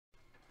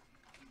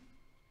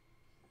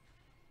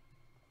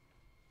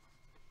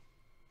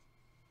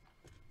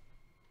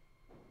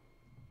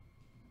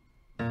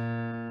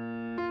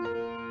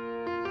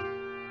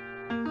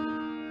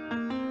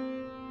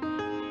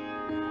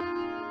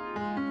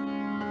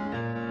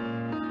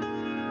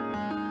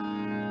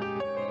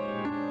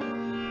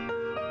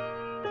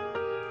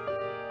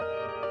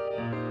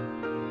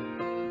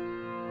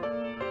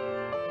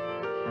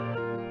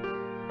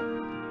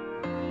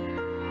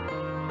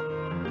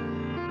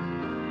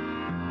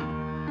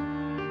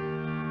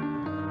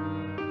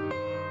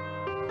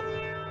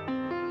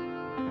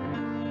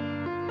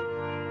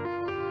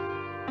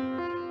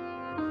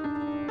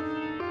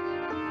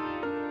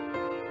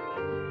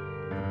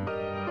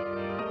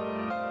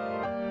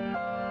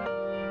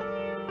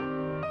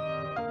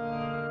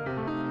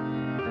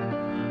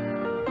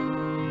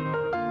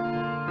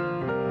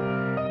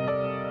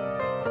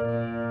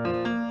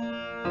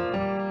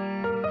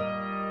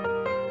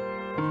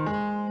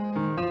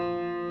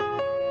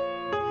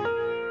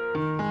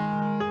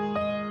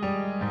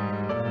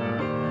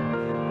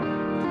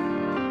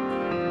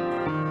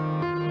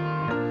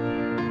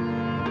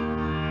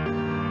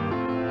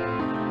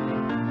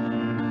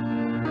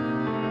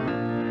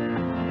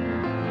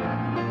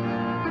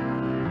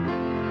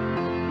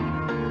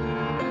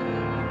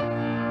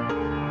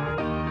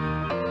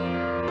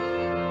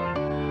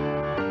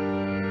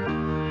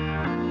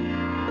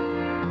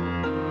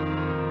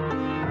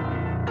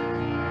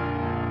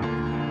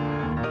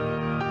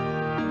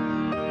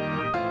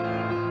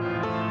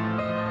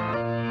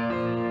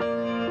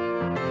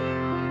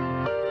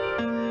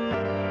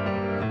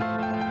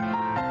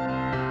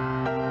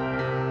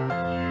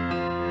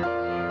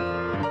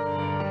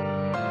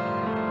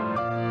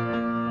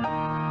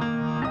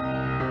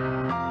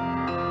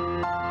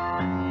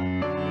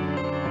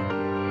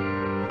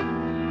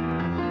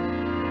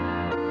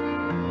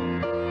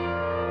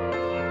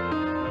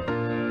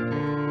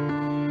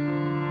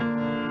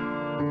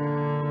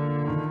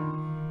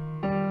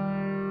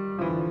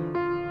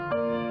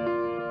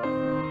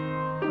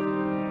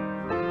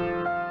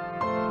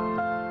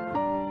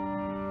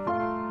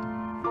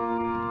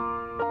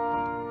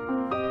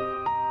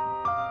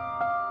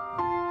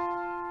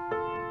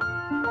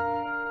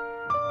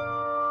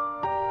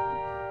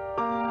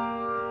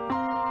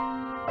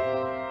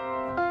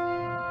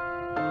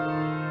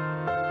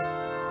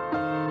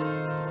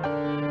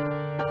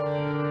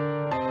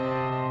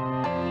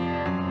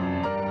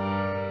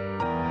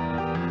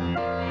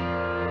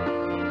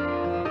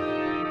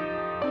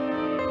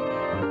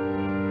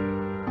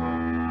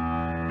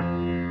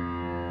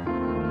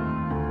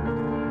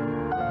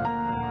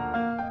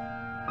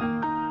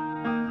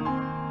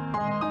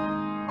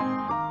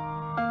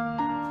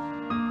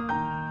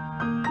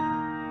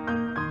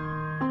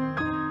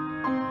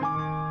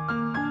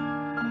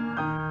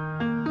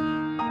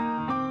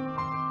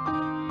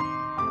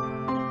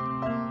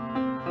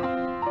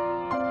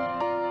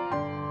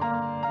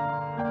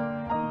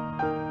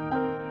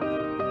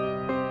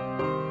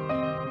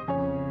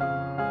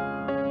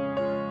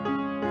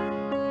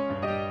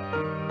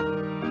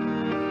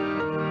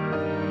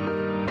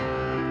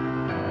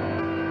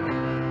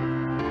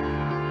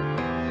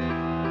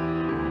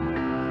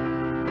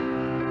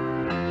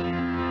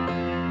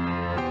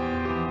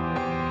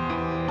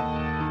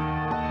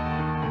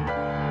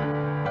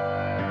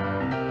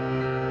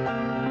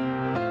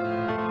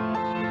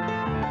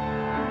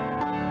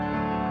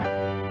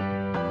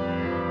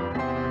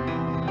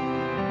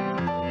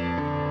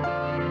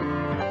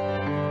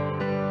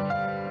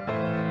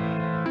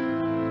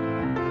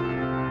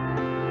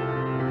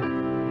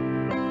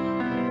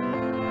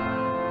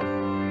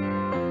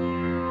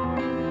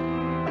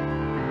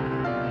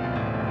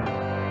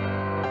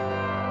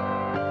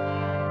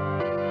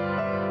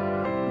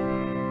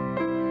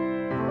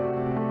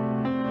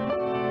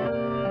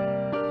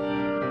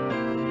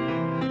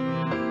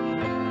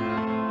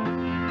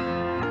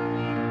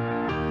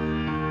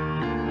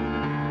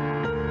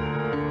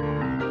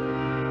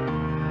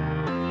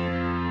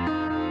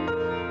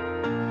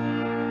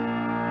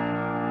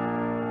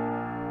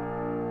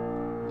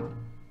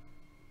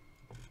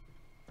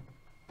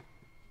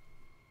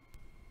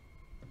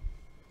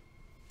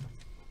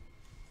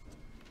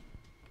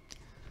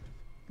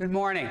Good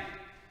morning.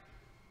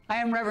 I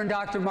am Reverend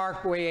Dr.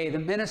 Mark Boyea, the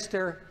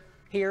minister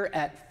here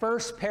at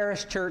First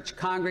Parish Church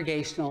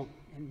Congregational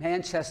in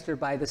Manchester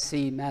by the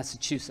Sea,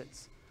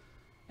 Massachusetts.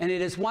 And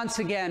it is once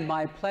again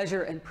my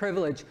pleasure and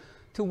privilege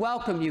to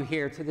welcome you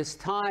here to this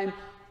time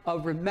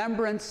of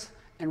remembrance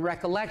and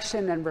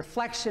recollection and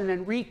reflection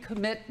and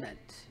recommitment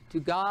to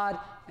God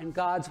and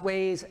God's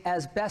ways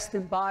as best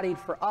embodied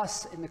for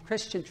us in the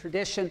Christian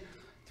tradition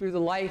through the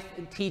life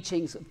and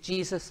teachings of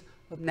Jesus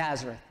of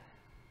Nazareth.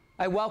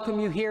 I welcome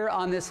you here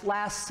on this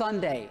last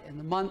Sunday in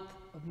the month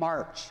of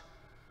March,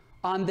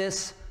 on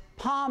this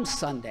Palm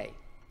Sunday,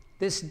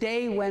 this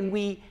day when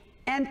we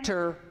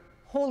enter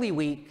Holy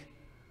Week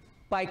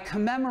by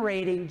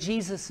commemorating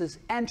Jesus'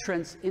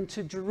 entrance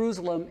into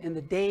Jerusalem in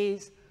the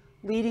days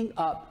leading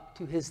up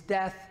to his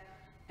death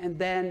and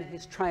then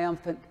his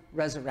triumphant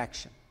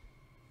resurrection.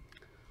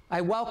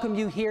 I welcome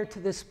you here to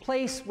this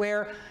place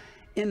where,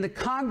 in the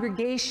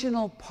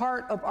congregational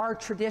part of our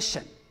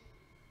tradition,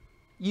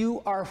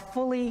 you are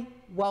fully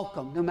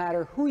welcome, no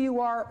matter who you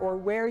are or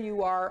where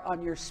you are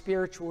on your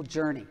spiritual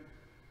journey.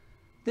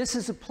 This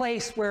is a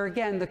place where,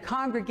 again, the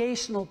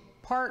congregational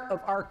part of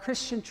our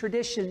Christian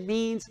tradition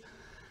means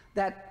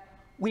that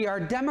we are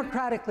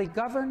democratically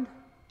governed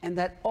and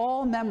that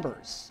all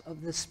members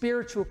of the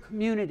spiritual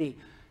community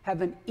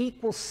have an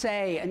equal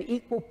say, an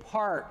equal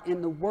part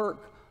in the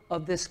work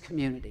of this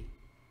community.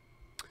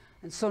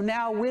 And so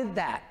now with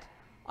that,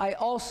 I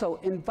also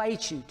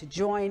invite you to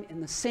join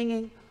in the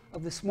singing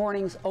of this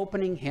morning's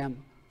opening hymn,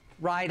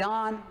 Ride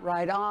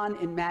On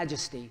in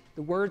Majesty,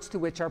 the words to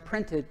which are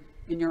printed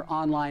in your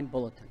online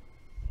bulletin.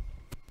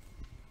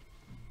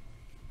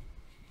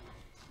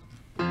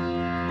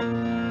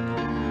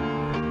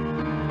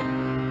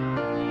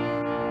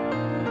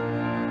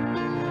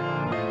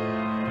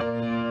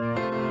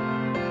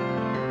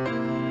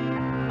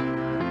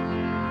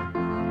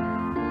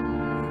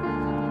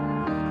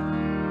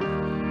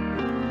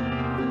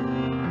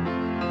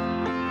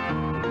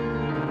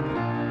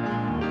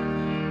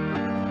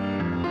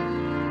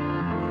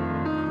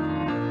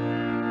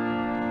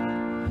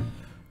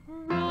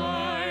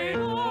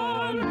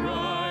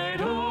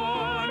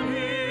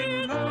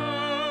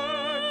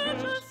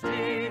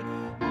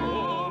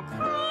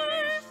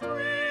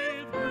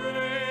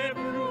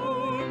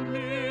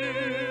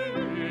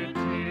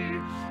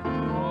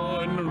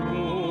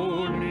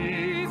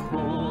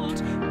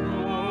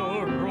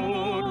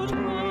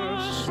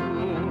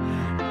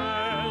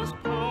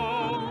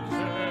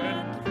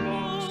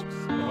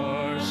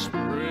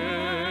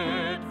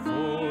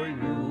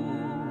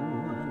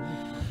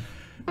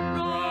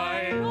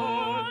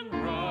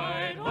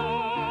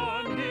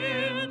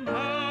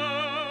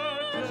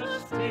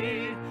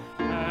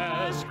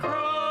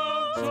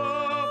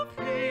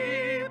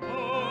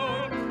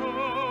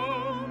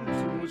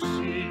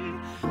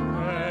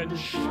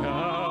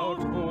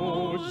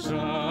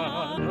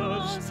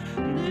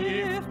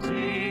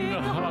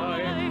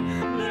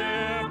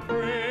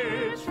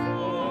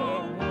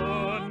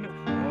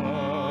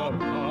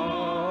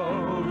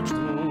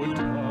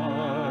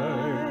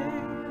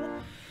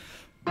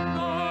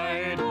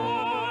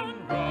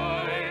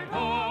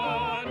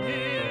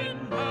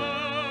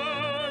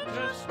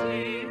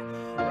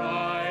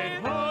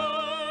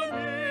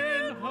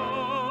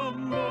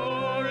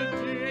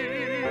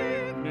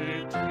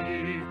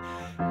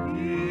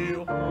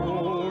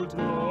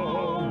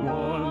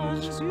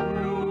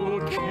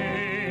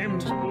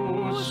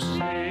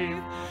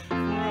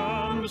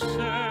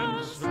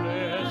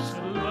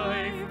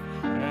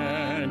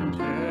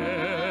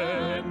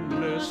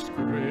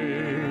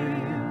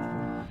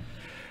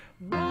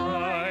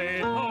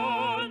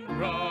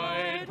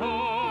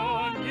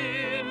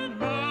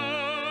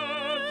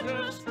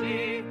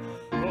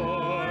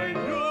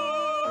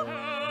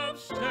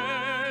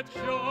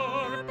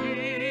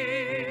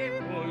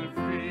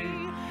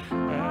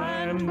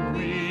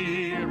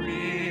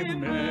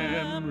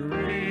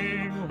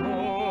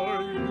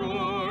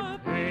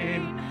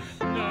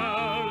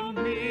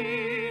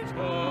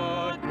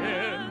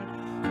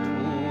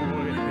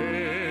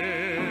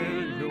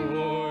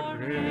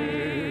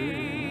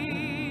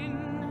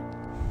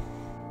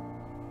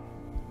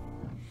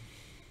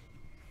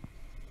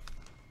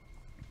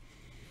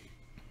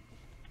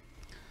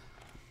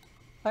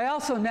 I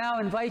also now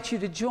invite you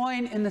to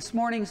join in this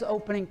morning's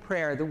opening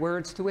prayer, the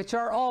words to which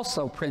are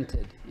also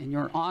printed in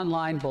your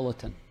online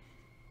bulletin.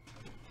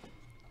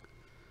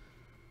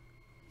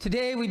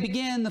 Today we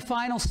begin the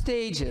final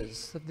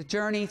stages of the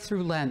journey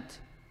through Lent.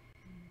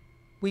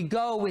 We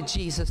go with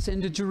Jesus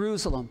into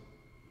Jerusalem.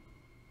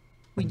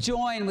 We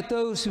join with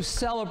those who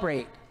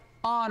celebrate,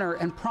 honor,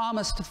 and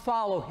promise to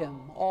follow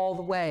him all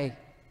the way.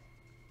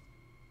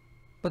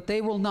 But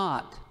they will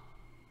not.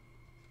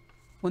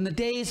 When the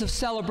days of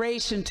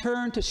celebration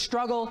turn to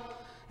struggle,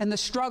 and the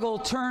struggle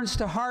turns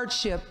to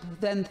hardship,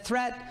 then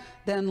threat,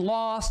 then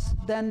loss,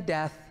 then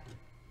death,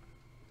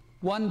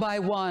 one by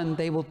one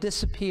they will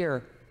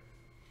disappear,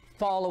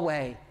 fall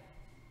away,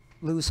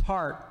 lose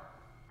heart.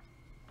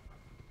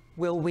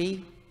 Will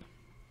we?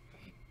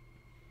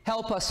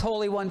 Help us,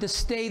 Holy One, to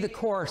stay the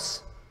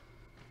course,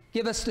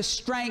 Give us the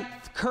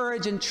strength,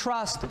 courage, and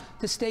trust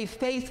to stay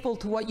faithful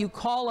to what you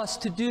call us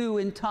to do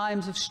in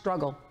times of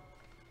struggle.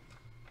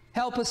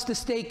 Help us to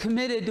stay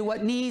committed to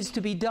what needs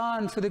to be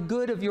done for the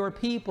good of your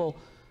people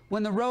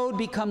when the road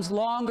becomes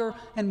longer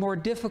and more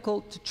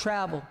difficult to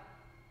travel.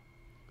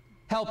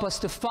 Help us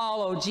to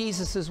follow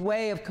Jesus'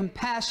 way of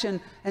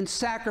compassion and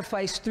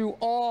sacrifice through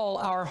all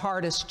our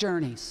hardest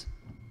journeys.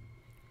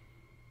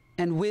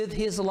 And with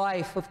his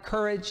life of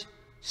courage,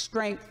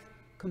 strength,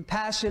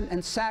 compassion,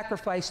 and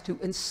sacrifice to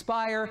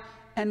inspire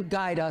and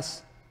guide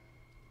us,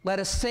 let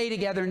us say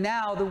together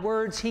now the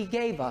words he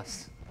gave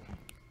us.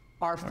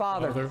 Our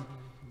Father,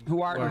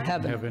 who art in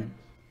heaven,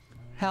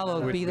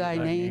 hallowed be thy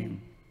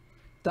name.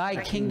 Thy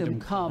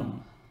kingdom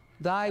come,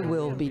 thy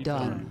will be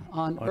done,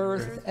 on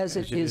earth as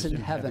it is in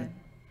heaven.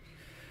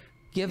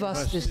 Give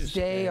us this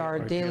day our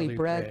daily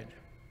bread,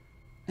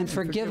 and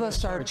forgive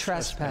us our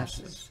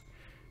trespasses,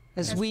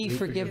 as we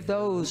forgive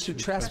those who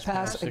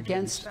trespass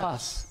against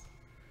us.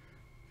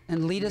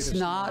 And lead us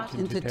not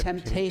into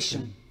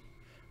temptation,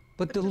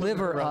 but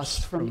deliver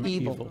us from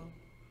evil.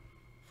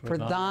 For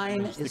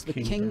thine is the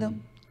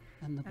kingdom,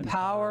 and the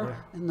power,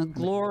 and the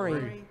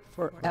glory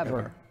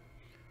forever.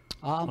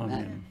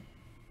 Amen.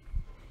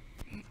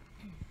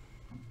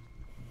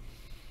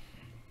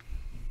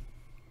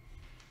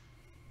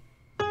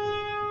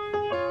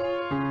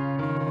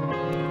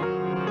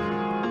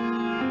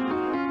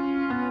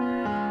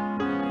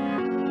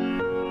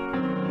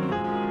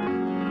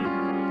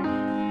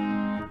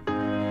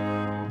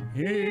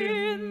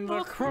 In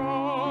the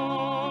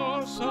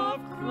cross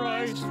of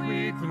Christ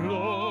we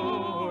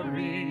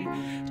glory,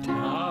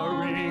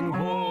 towering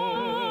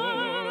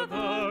o'er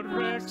the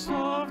wrecks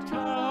of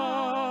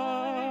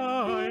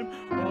time.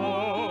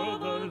 All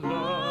the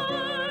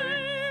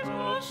light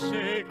of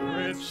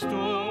sacred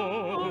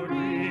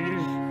story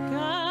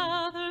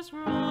gathers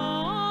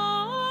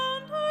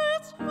round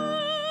its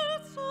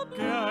head sublime.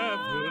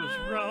 Gathers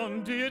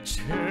round its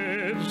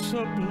head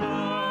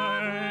sublime.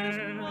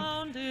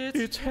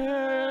 Its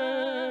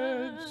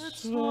head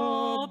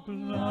sublime.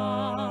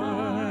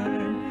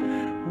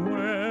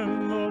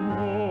 When the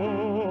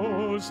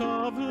woes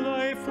of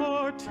life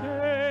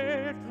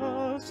o'ertake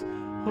us,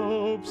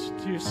 hopes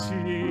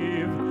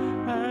deceive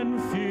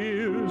and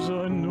fears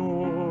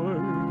annoy,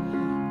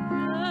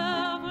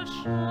 never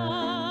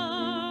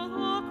shall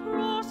the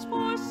cross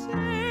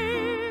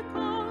forsake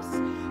us.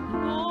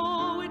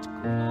 No, it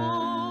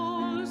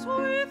glows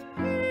with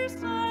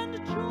peace and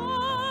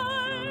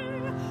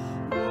joy.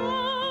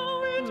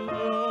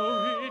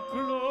 It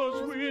glows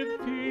with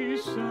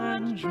peace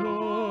and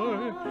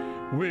joy,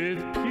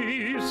 with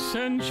peace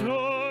and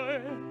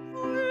joy,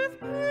 with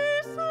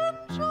peace and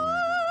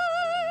joy,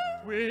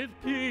 with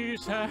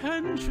peace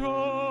and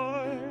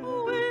joy,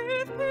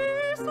 with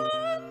peace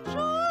and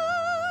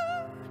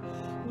joy.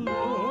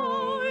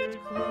 Lo, it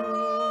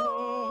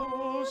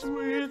glows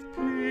with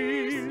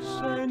peace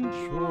and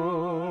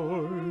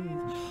joy.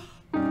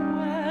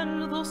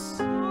 When the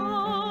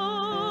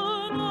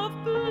sun of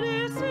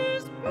bliss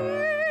is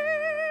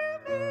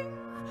beaming,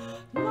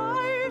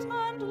 light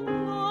and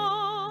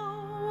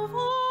love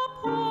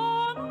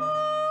upon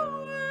our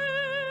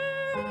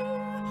way,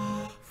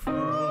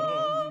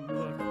 from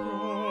the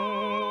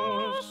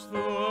cross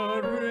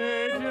the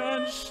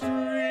radiant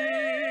streaming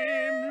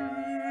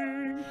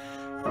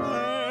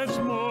adds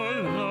more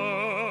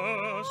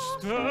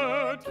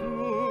luster to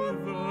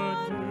the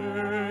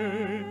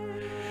day.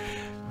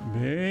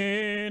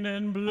 Pain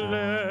and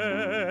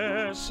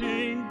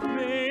blessing,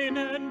 pain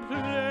and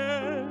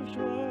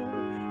pleasure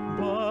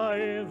by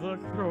the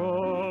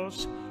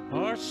cross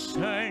are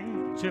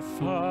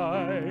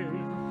sanctified.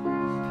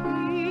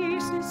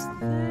 Peace is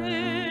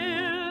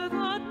there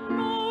that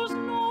knows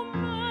no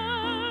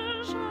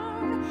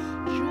measure,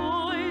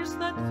 joys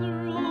that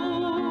through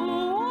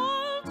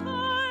all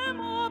time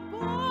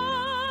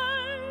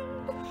abide,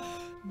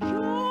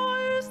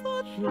 joys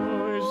that through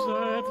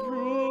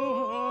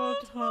all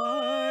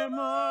time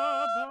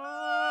abide.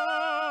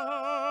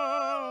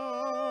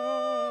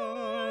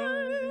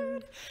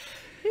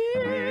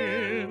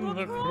 In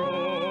the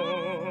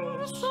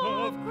cross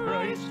of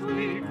Christ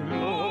we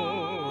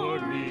glory,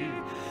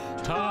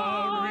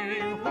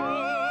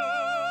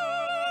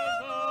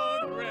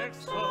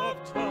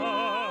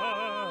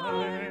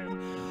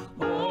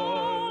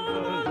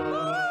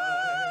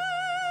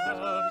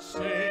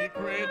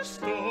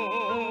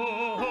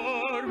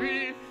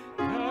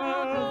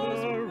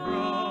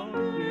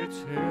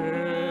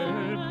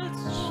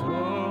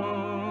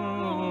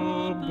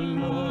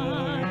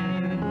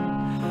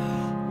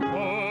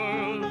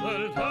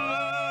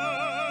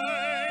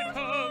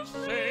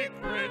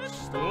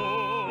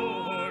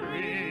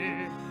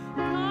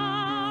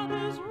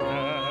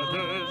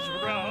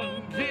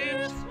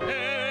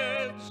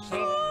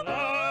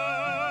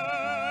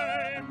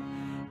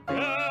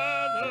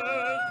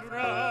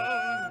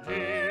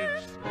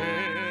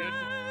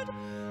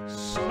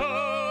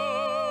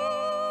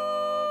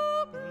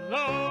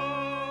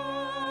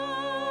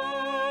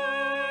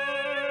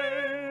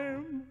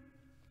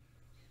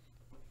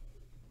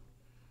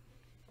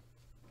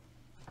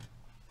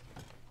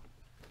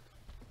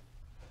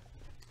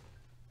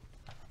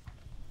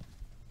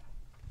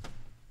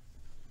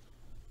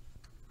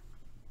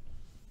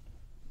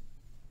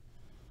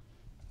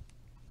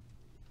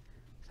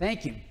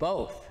 Thank you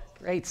both.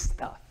 Great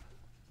stuff.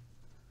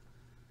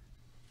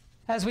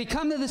 As we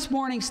come to this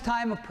morning's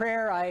time of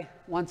prayer, I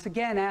once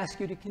again ask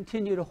you to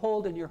continue to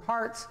hold in your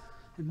hearts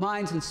and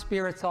minds and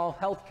spirits all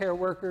healthcare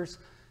workers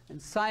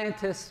and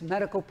scientists,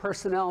 medical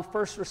personnel,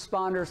 first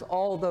responders,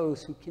 all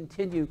those who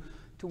continue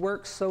to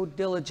work so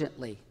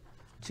diligently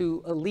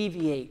to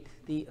alleviate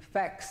the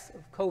effects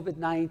of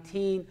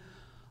COVID-19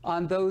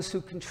 on those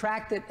who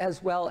contract it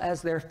as well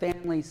as their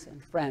families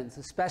and friends,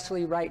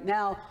 especially right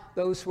now,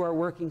 those who are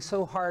working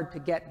so hard to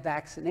get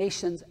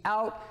vaccinations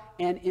out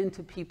and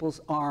into people's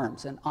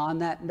arms. And on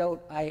that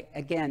note, I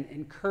again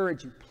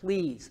encourage you,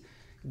 please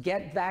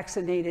get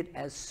vaccinated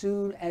as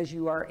soon as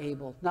you are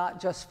able,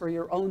 not just for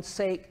your own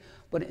sake,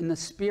 but in the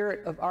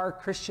spirit of our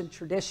Christian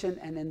tradition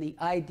and in the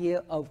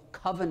idea of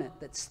covenant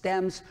that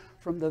stems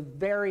from the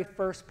very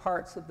first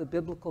parts of the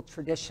biblical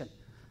tradition.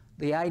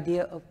 The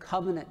idea of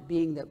covenant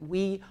being that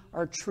we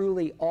are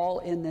truly all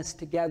in this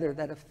together,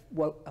 that if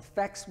what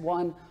affects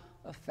one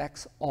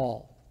affects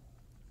all.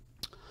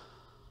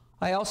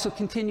 I also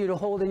continue to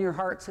hold in your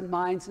hearts and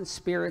minds and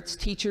spirits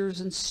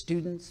teachers and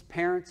students,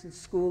 parents and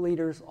school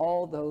leaders,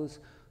 all those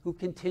who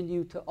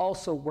continue to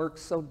also work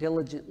so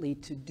diligently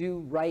to do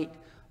right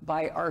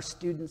by our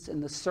students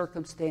in the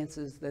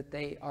circumstances that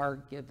they are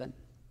given.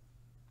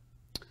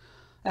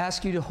 I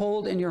ask you to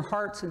hold in your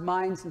hearts and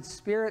minds and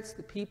spirits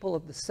the people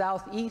of the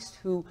Southeast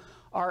who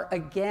are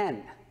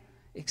again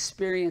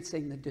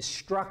experiencing the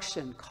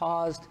destruction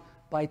caused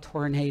by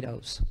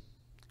tornadoes.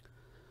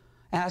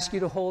 I ask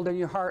you to hold in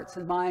your hearts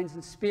and minds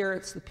and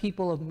spirits the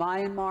people of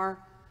Myanmar,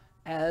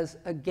 as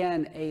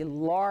again a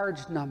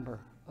large number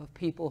of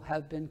people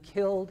have been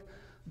killed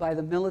by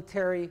the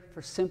military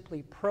for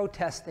simply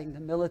protesting the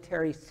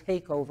military's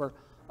takeover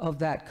of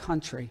that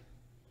country.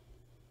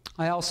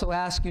 I also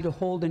ask you to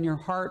hold in your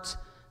hearts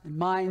and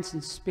minds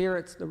and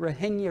spirits the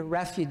Rohingya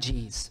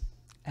refugees,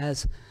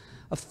 as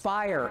a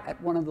fire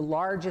at one of the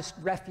largest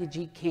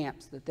refugee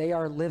camps that they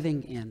are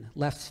living in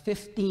left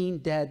 15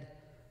 dead,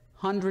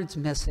 hundreds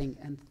missing,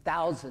 and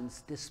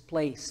thousands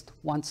displaced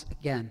once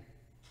again.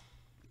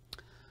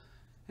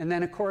 And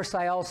then, of course,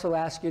 I also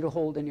ask you to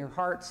hold in your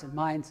hearts and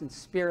minds and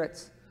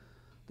spirits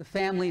the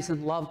families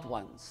and loved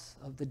ones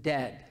of the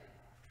dead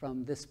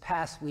from this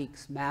past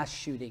week's mass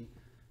shooting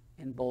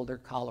in Boulder,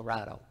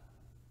 Colorado.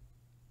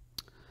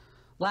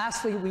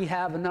 Lastly, we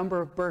have a number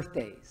of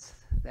birthdays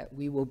that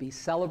we will be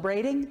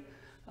celebrating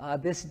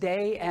this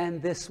day and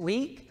this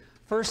week.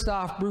 First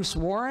off, Bruce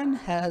Warren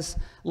has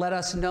let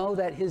us know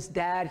that his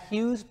dad,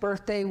 Hugh's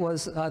birthday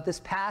was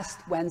this past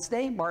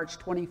Wednesday, March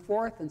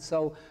 24th, and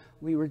so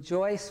we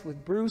rejoice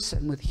with Bruce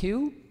and with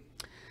Hugh.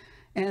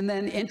 And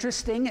then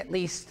interesting, at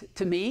least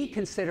to me,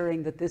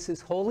 considering that this is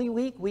Holy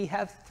Week, we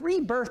have 3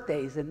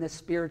 birthdays in this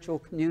spiritual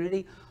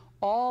community,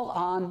 all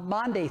on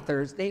Maundy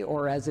Thursday,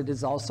 or as it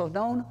is also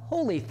known,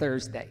 Holy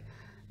Thursday.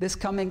 This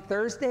coming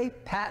Thursday,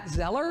 Pat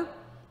Zeller,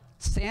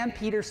 Sam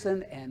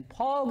Peterson, and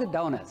Paul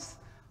Godonis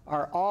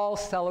are all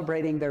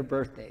celebrating their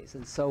birthdays.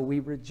 And so we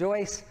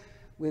rejoice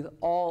with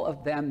all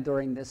of them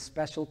during this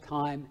special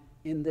time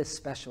in this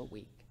special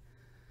week.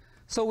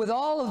 So with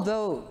all of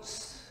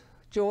those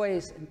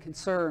joys and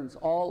concerns,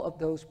 all of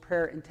those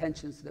prayer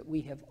intentions that we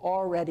have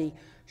already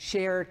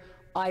shared,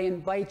 I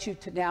invite you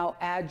to now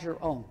add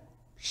your own.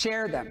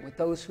 Share them with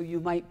those who you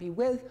might be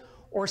with,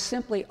 or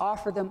simply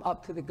offer them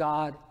up to the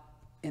God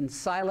in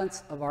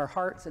silence of our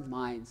hearts and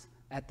minds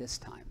at this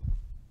time.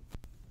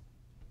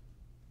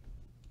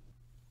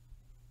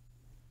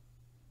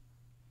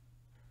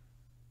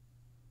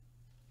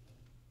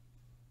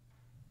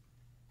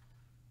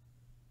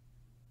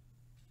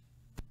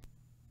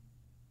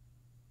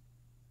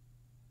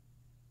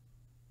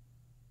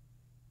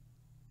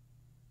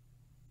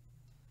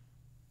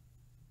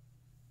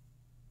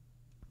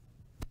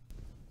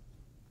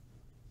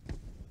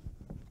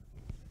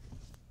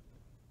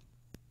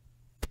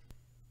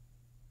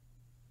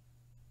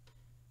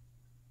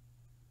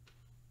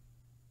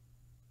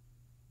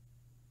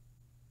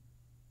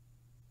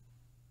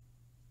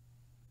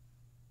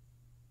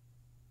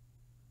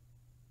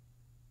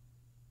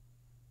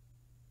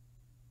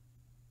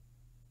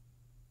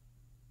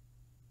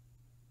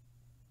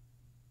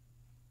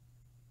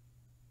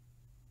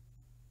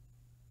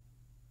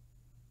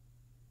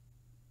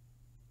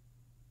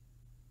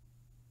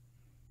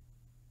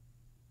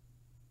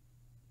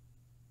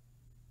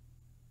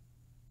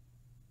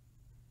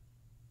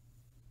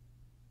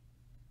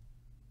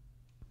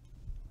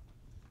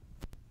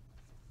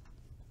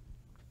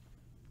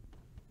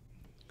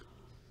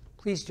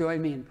 Please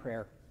join me in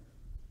prayer.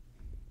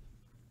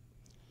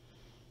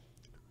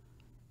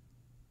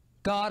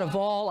 God of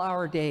all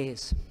our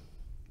days,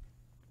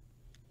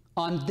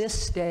 on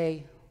this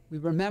day we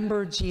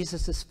remember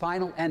Jesus'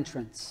 final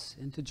entrance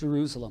into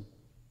Jerusalem.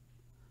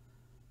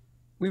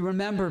 We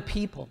remember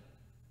people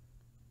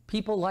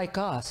like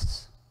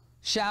us,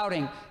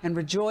 shouting and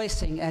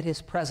rejoicing at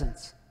his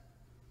presence,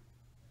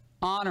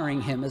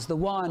 honoring him as the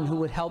one who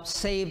would help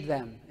save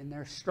them in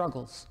their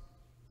struggles.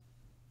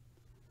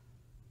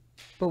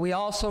 But we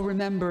also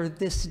remember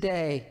this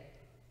day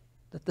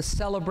that the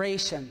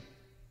celebration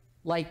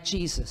like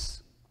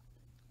Jesus,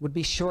 would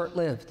be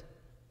short-lived.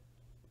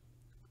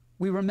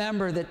 We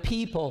remember that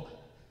people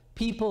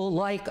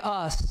like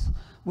us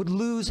would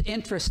lose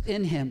interest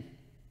in him,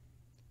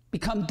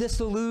 become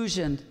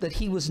disillusioned that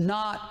he was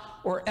not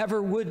or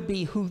ever would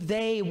be who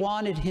they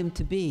wanted him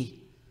to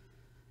be,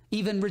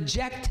 even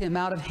reject him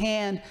out of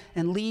hand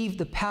and leave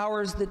the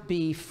powers that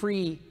be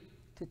free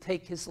to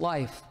take his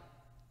life.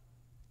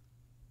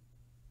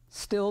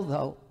 Still,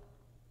 though,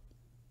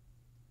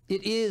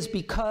 it is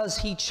because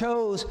he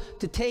chose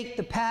to take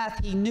the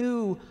path he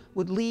knew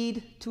would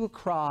lead to a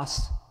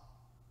cross,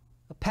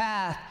 a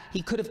path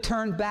he could have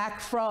turned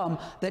back from,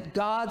 that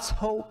God's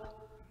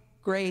hope,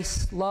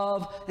 grace,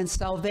 love, and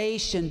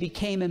salvation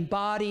became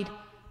embodied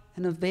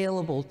and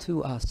available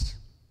to us.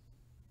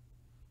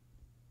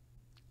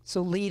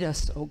 So lead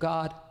us, O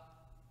God.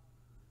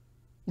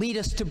 Lead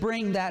us to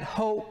bring that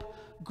hope,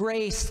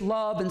 grace,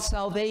 love, and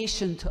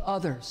salvation to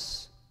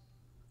others.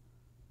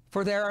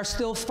 For there are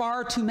still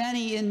far too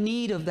many in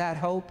need of that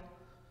hope,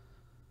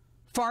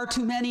 far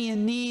too many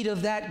in need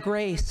of that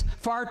grace,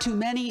 far too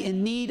many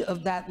in need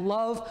of that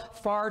love,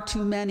 far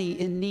too many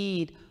in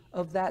need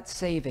of that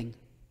saving.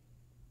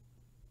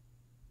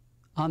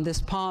 On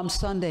this Palm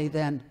Sunday,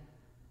 then,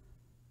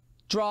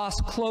 draw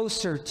us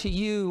closer to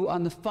you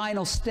on the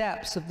final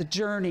steps of the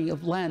journey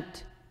of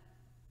Lent.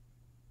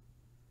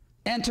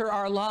 Enter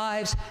our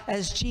lives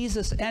as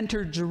Jesus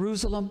entered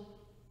Jerusalem,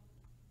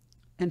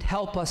 and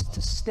help us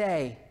to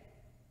stay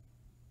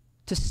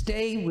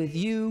with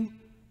you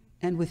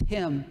and with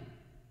him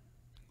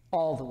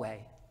all the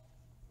way.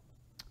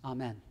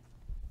 Amen.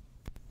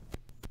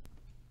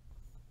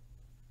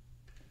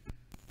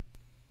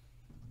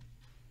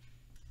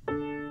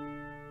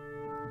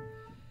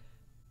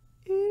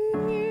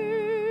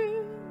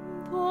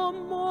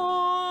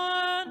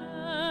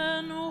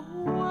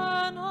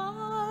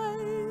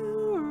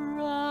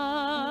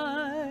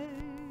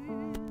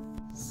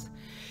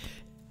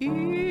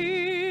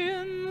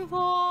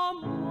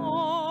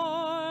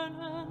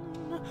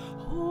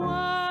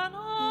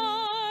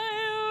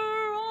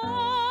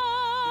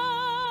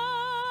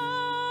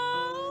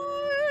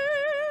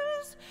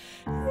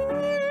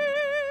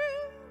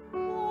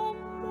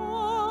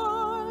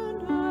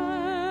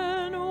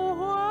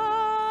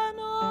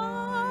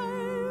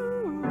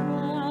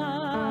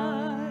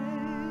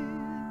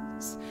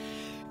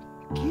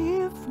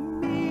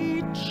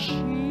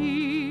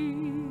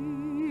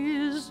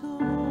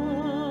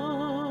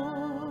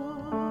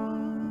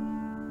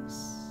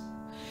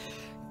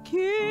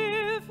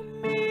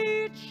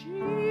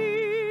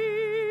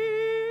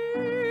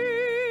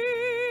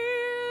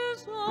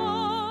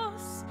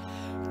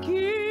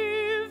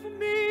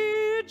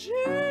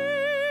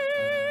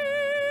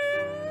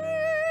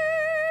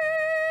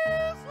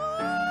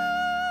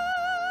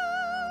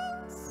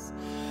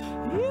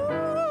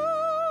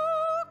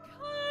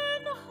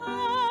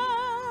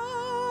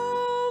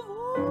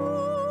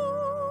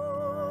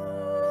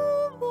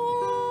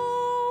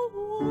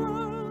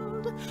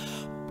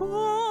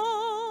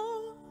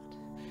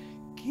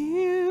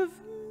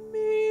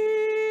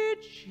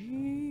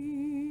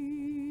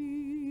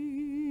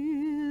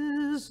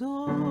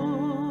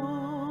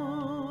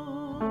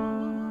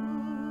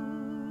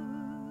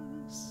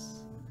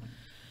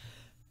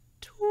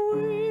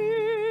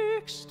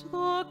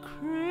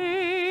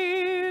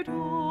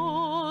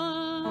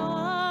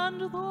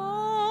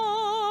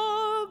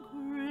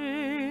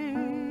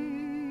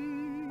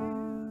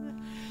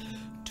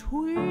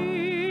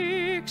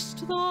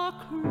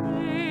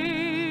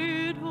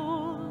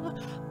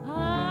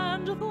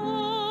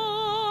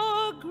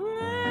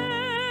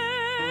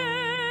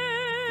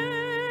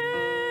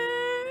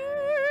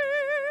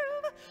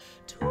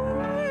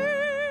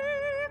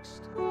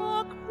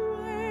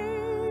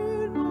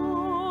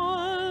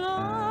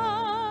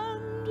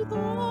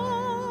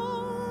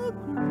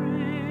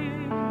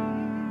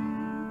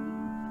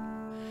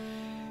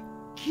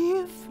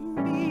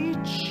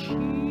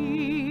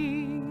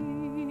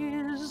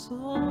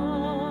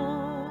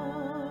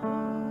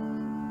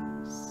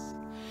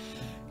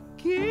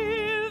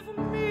 Give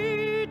me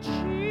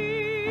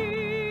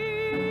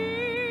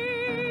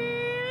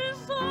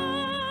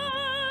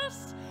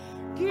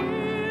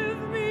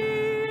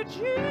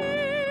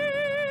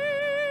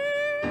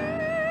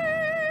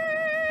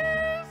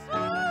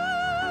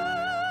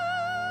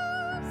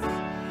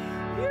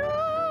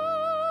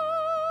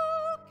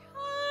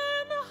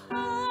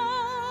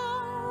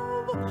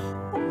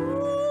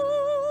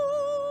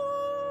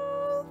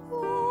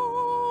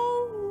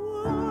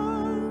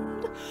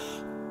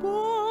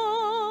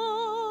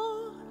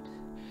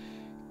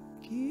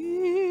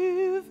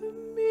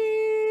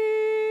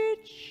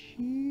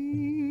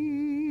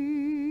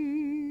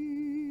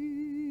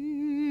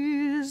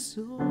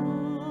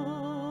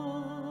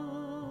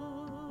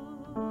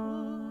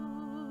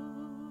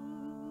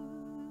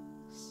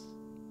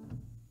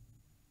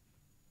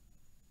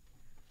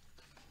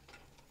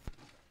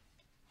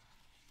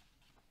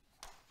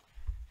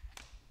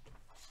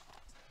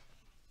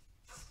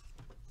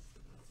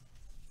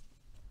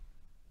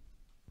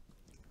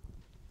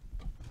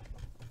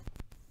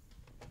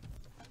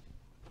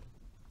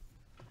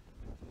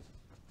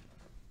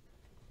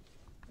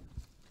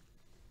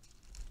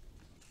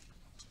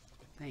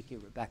Thank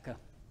you, Rebecca.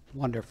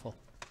 Wonderful.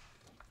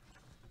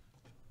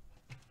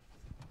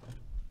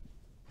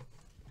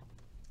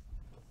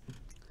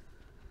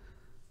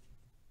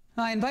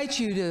 I invite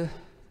you to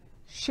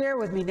share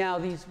with me now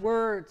these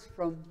words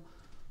from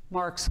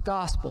Mark's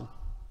Gospel.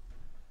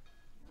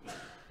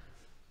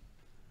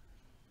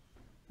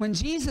 When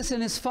Jesus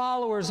and his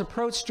followers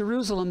approached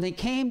Jerusalem, they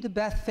came to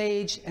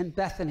Bethphage and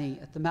Bethany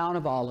at the Mount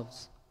of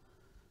Olives.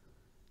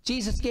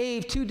 Jesus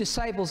gave 2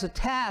 disciples a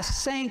task,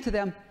 saying to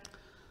them,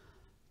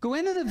 "Go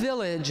into the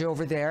village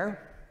over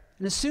there,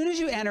 and as soon as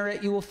you enter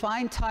it, you will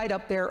find tied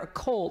up there a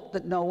colt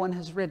that no one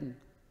has ridden.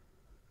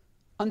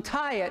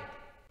 Untie it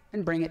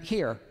and bring it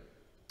here.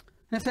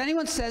 And if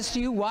anyone says to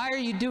you, 'Why are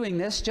you doing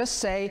this?' just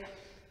say,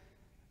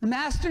 'The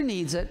master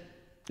needs it,'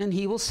 and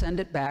he will send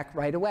it back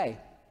right away."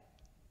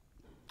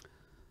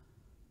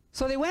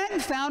 So they went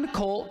and found a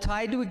colt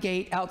tied to a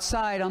gate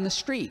outside on the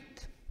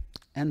street,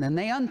 and then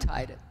they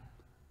untied it.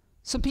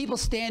 Some people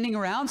standing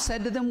around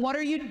said to them, "What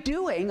are you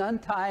doing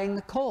untying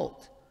the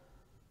colt?"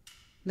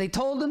 They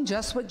told them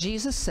just what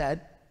Jesus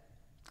said,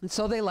 and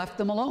so they left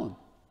them alone.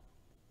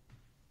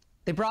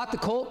 They brought the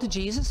colt to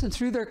Jesus and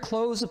threw their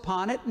clothes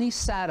upon it, and he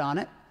sat on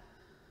it.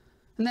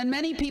 And then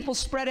many people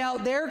spread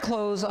out their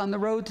clothes on the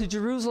road to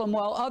Jerusalem,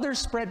 while others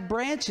spread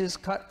branches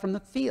cut from the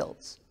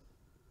fields.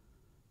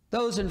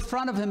 Those in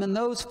front of him and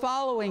those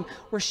following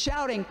were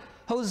shouting,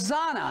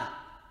 "Hosanna!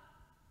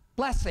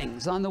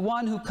 Blessings on the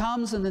one who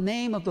comes in the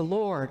name of the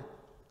Lord.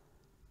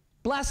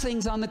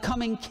 Blessings on the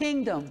coming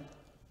kingdom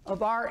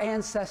of our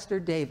ancestor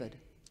David.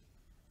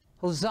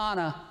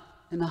 Hosanna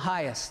in the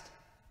highest."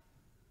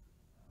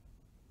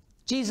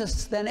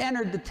 Jesus then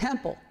entered the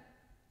temple,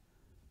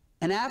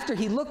 and after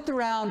he looked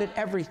around at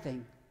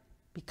everything,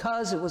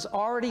 because it was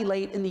already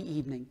late in the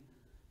evening,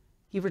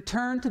 he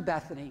returned to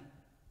Bethany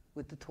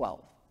with the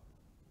 12.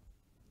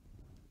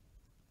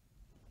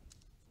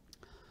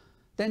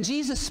 Then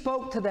Jesus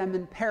spoke to them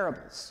in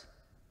parables.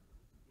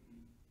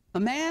 "A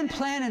man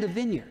planted a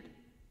vineyard,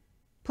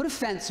 put a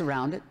fence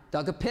around it,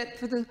 dug a pit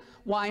for the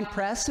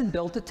winepress, and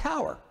built a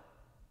tower.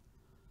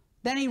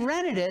 Then he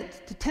rented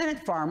it to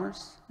tenant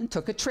farmers and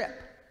took a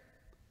trip.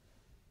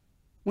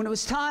 When it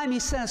was time, he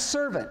sent a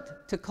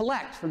servant to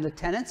collect from the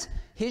tenants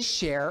his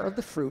share of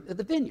the fruit of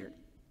the vineyard.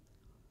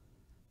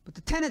 But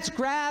the tenants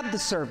grabbed the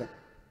servant,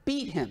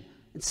 beat him,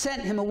 and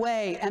sent him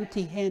away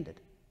empty-handed.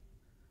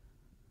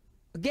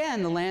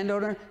 Again, the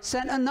landowner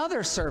sent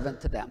another servant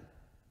to them,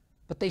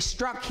 but they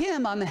struck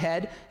him on the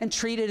head and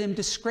treated him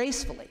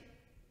disgracefully.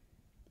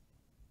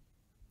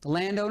 The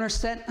landowner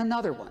sent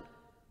another one,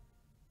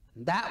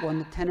 and that one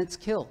the tenants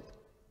killed.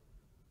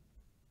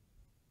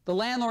 The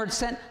landlord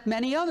sent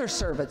many other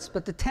servants,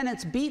 but the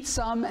tenants beat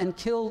some and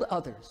killed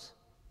others.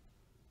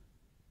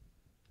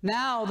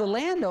 Now the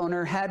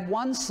landowner had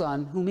one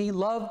son whom he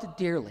loved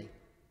dearly.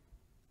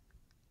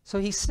 So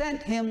he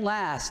sent him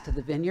last to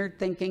the vineyard,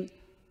 thinking,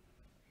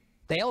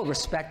 'They'll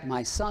respect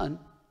my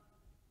son.'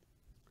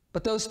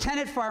 But those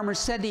tenant farmers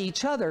said to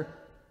each other,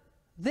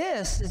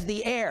 'This is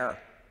the heir.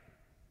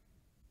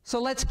 So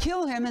let's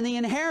kill him, and the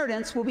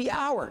inheritance will be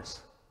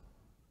ours.'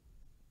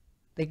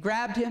 They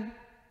grabbed him,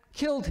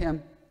 killed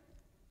him,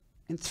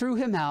 and threw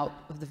him out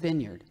of the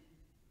vineyard.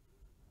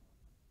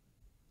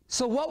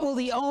 So what will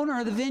the owner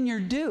of the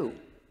vineyard do?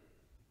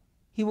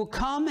 He will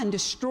come and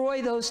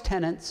destroy those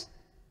tenants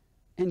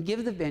and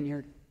give the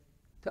vineyard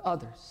to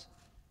others."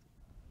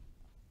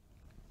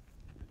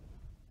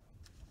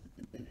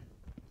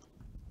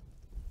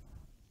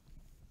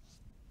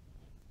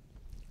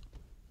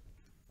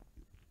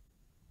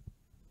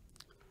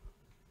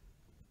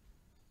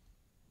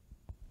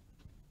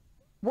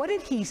 What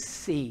did he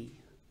see?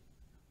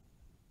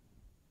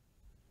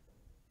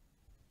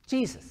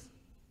 Jesus.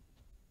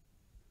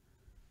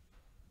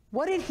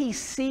 What did he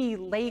see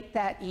late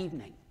that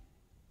evening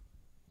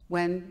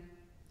when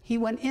he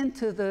went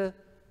into the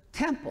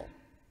temple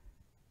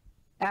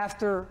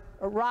after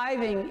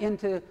arriving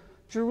into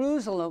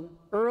Jerusalem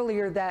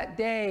earlier that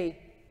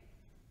day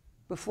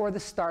before the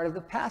start of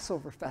the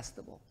Passover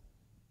festival?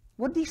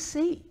 What did he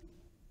see?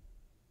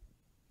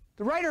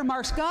 The writer of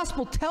Mark's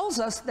Gospel tells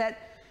us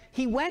that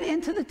he went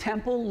into the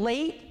temple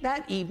late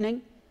that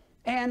evening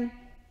and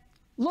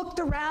looked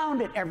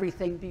around at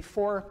everything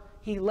before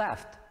he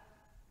left.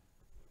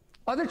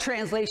 Other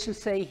translations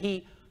say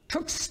he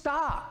took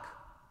stock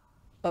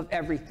of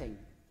everything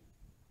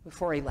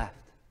before he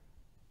left.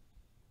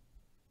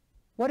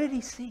 What did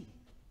he see?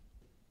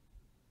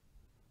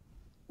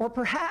 Or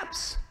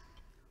perhaps,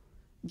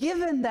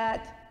 given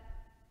that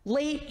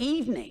late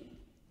evening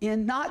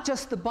in not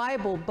just the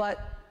Bible, but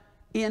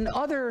in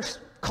other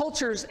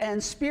cultures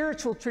and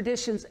spiritual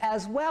traditions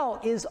as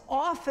well, is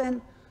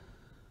often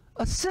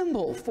a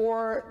symbol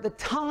for the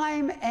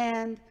time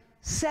and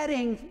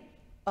setting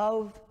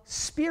of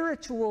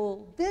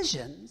spiritual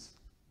visions.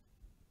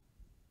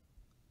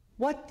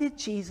 What did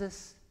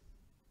Jesus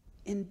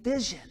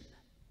envision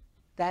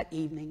that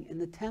evening in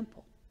the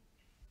temple?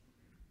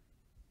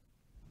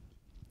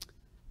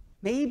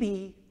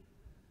 Maybe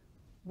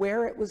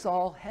where it was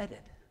all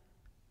headed.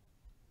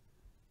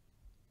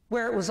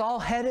 Where it was all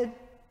headed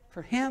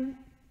for him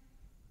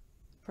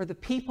for the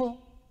people,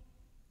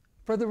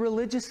 for the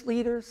religious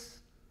leaders,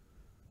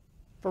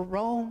 for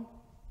Rome,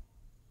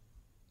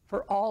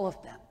 for all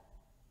of them,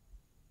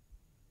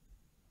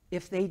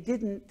 if they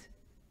didn't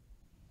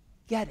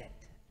get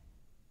it.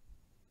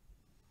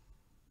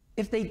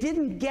 If they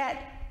didn't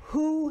get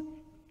who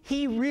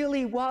he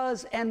really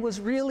was and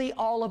was really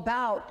all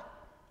about,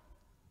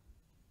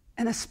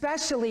 and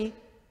especially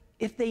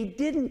if they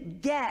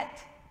didn't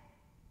get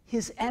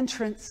his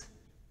entrance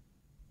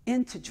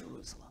into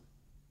Jerusalem.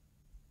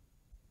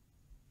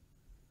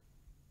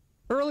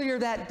 Earlier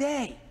that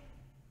day,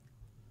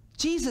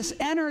 Jesus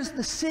enters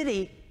the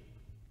city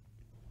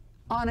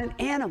on an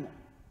animal,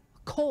 a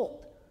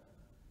colt,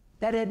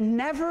 that had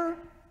never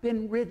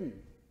been ridden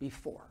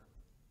before.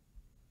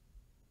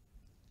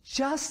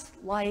 Just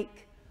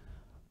like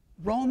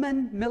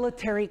Roman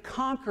military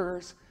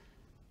conquerors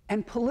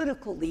and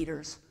political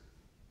leaders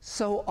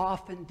so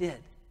often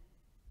did.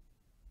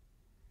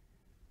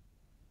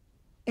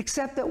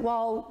 Except that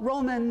while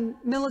Roman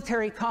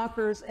military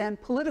conquerors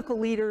and political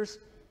leaders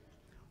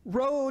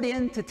rode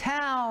into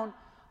town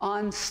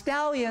on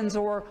stallions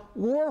or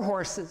war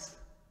horses,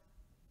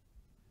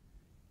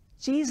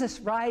 Jesus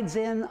rides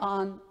in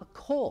on a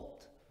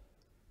colt,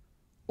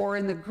 or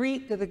in the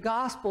Greek of the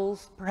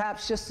Gospels,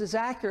 perhaps just as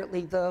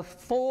accurately, the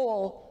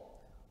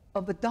foal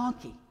of a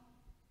donkey.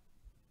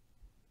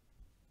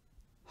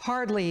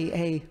 Hardly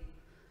a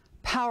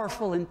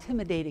powerful,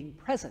 intimidating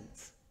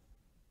presence.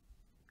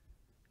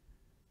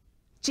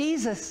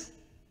 Jesus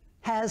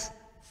has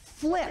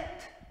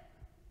flipped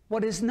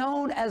what is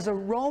known as a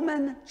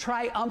Roman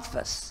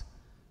triumphus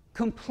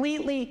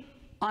completely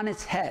on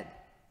its head.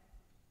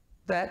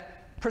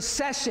 That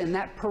procession,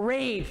 that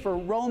parade for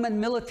Roman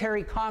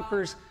military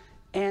conquerors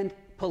and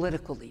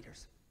political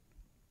leaders.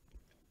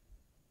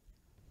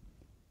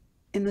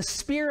 In the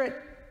spirit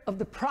of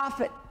the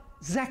prophet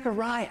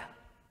Zechariah,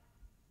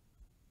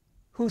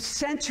 who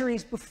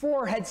centuries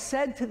before had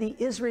said to the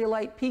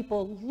Israelite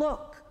people,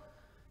 "Look,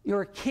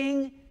 your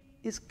king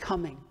is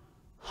coming,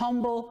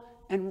 humble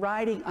and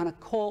riding on a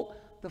colt,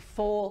 the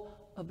foal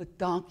of a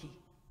donkey.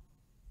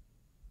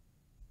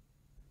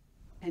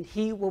 And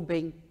he will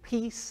bring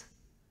peace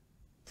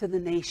to the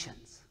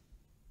nations."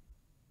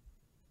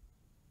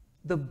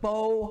 The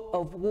bow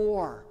of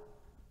war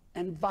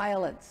and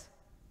violence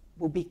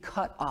will be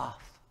cut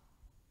off.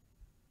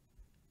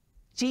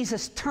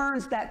 Jesus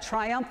turns that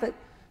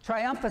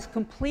triumphus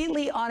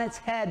completely on its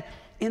head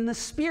in the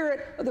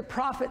spirit of the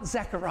prophet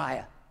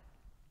Zechariah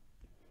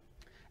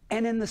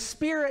and in the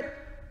spirit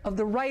of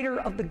the writer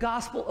of the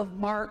Gospel of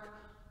Mark.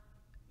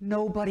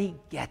 Nobody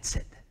gets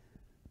it.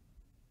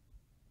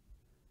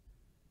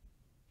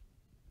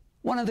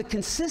 One of the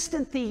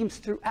consistent themes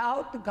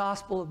throughout the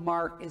Gospel of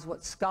Mark is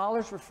what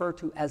scholars refer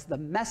to as the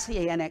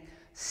messianic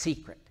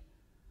secret.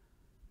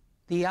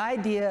 The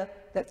idea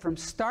that from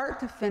start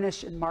to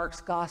finish in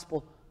Mark's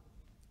Gospel,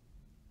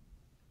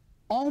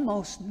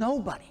 almost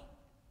nobody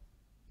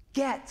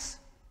gets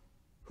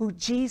who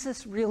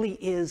Jesus really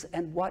is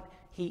and what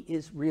he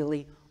is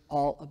really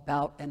all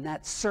about. And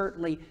that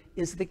certainly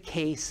is the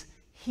case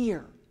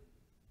here.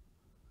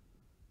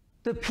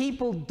 The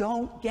people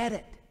don't get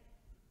it.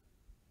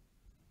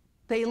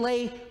 They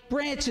lay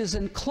branches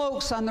and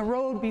cloaks on the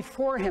road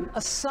before him,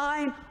 a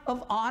sign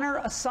of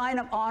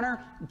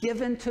honor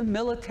given to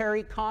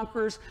military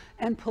conquerors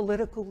and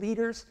political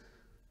leaders.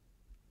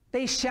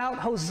 They shout,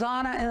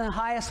 "Hosanna in the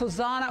highest,"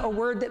 Hosanna, a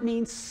word that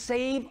means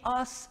save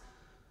us.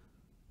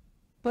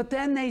 But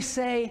then they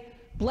say,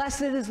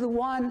 "Blessed is the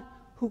one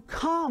who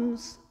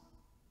comes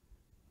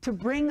to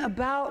bring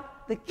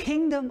about the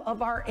kingdom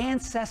of our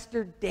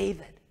ancestor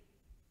David."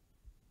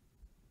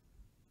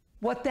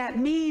 What that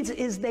means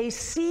is they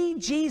see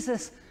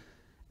Jesus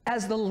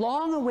as the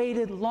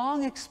long-awaited,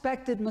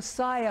 long-expected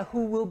Messiah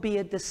who will be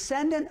a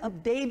descendant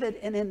of David,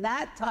 and in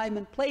that time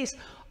and place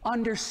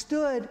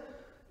understood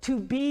to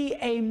be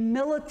a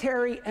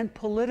military and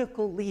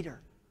political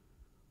leader.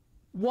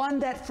 One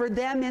that for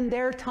them in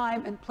their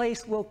time and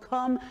place will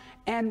come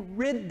and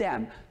rid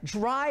them,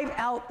 drive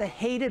out the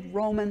hated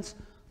Romans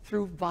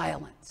through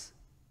violence.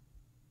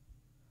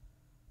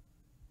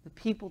 The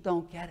people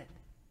don't get it.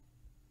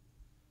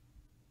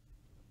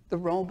 The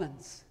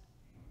Romans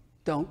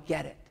don't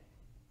get it.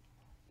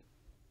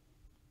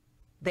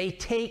 They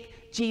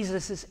take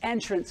Jesus'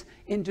 entrance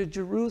into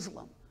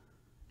Jerusalem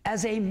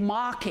as a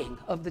mocking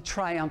of the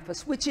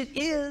triumphus, which it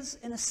is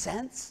in a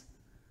sense,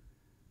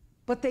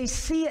 but they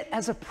see it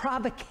as a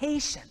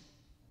provocation.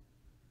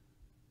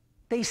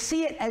 They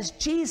see it as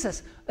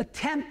Jesus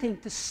attempting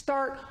to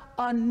start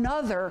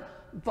another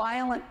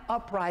violent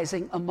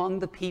uprising among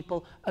the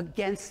people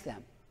against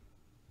them.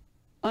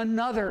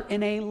 Another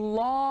in a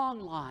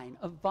long line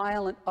of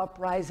violent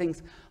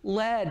uprisings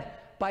led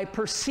by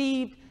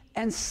perceived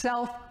and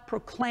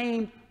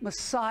self-proclaimed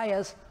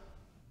messiahs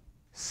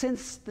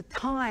since the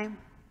time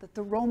that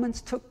the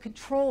Romans took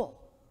control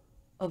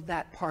of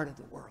that part of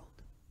the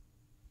world.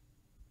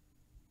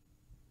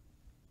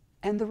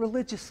 And the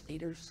religious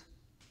leaders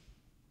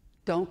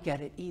don't get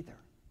it either.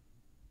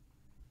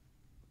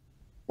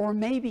 Or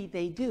maybe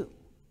they do.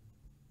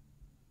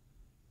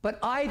 But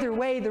either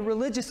way, the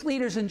religious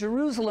leaders in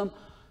Jerusalem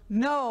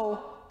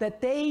know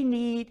that they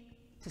need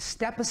to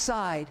step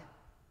aside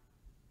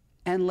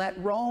and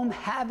let Rome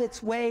have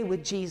its way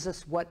with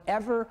Jesus,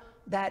 whatever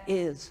that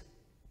is,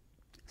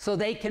 so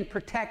they can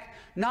protect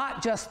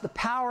not just the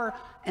power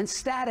and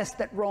status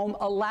that Rome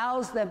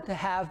allows them to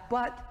have,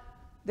 but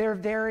their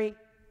very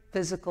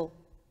physical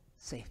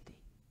safety.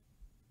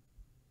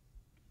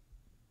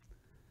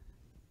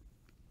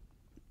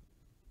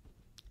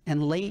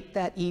 And late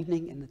that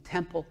evening in the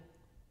temple,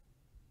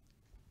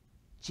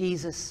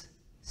 Jesus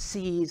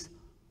sees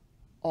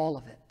all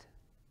of it.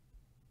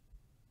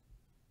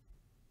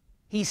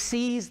 He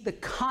sees the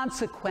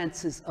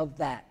consequences of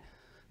that,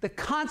 the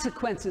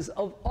consequences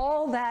of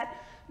all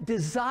that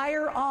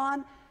desire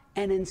on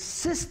and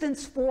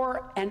insistence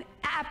for and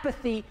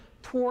apathy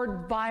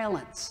toward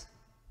violence.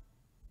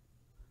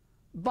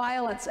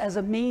 Violence as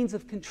a means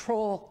of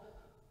control,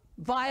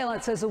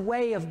 violence as a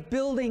way of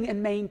building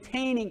and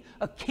maintaining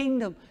a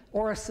kingdom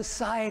or a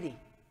society,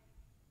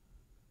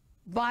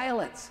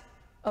 violence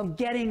of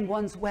getting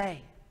one's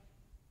way.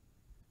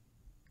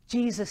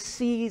 Jesus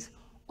sees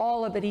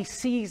all of it. He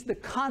sees the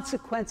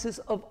consequences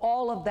of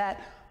all of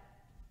that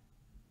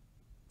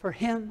for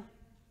him,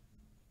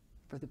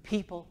 for the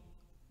people,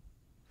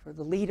 for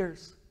the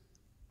leaders,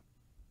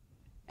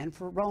 and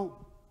for Rome.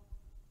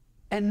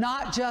 And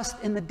not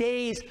just in the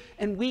days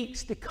and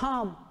weeks to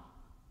come,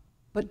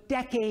 but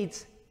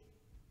decades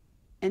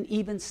and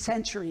even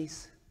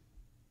centuries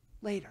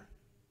later.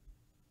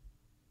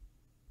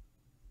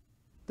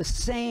 The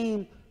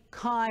same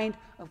kind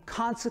of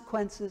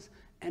consequences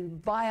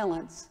and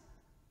violence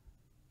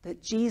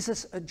that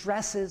Jesus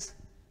addresses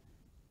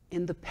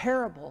in the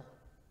parable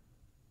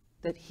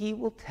that he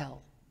will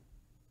tell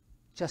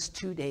just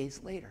 2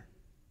 days later.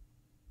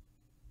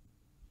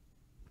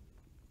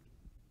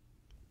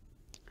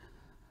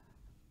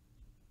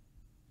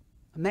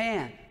 A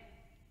man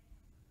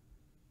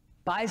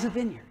buys a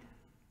vineyard,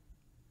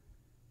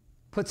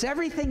 puts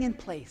everything in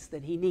place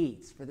that he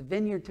needs for the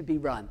vineyard to be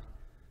run,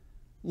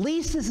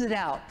 leases it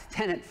out to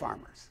tenant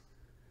farmers,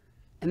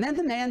 and then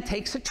the man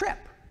takes a trip.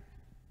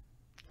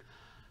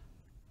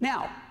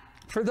 Now,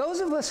 for those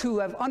of us who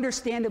have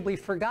understandably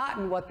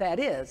forgotten what that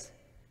is,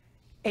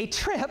 a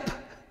trip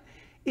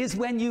is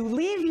when you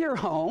leave your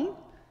home,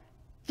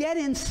 get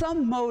in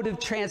some mode of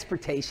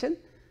transportation,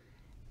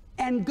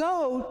 and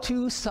go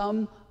to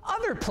some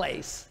other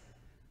place,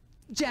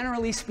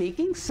 generally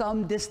speaking,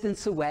 some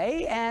distance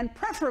away, and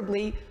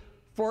preferably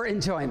for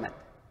enjoyment,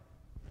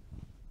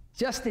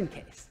 just in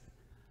case.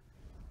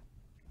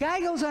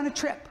 Guy goes on a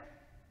trip.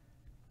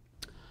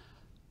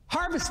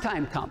 Harvest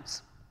time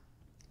comes,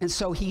 and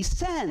so he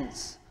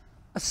sends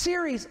a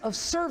series of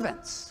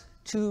servants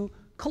to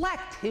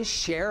collect his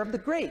share of the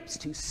grapes,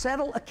 to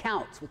settle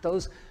accounts with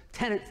those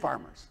tenant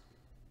farmers.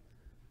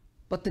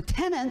 But the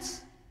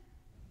tenants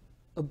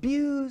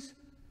abuse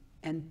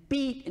and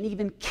beat and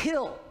even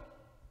kill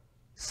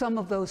some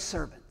of those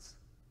servants,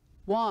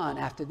 one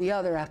after the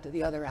other, after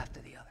the other, after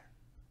the other.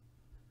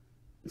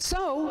 And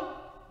so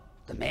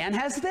the man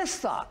has this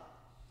thought: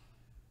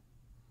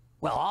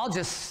 well, I'll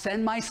just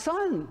send my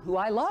son, who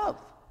I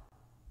love.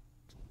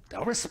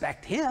 They'll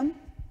respect him.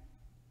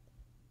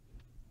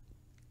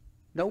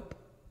 Nope.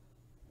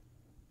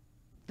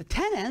 The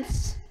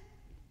tenants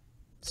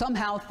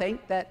somehow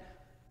think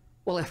that,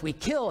 well, if we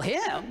kill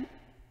him,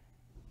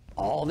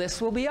 all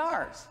this will be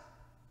ours.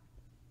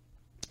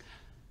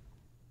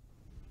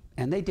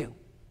 And they do.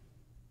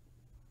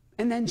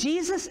 And then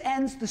Jesus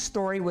ends the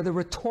story with a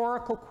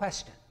rhetorical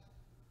question.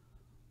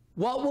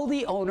 What will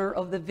the owner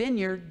of the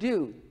vineyard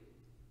do?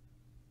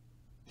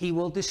 He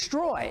will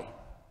destroy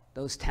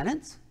those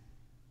tenants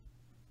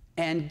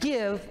and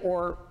give,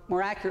 or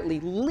more accurately,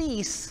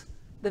 lease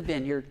the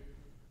vineyard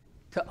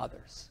to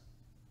others.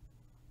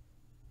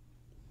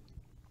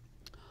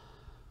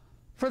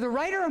 For the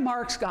writer of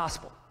Mark's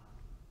gospel,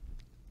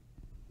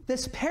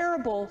 this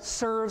parable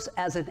serves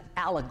as an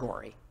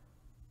allegory.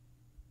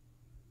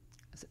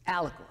 As an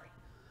allegory.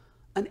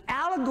 An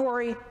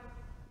allegory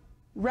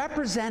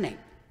representing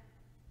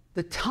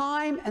the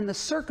time and the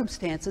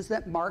circumstances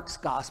that Mark's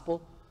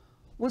gospel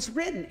was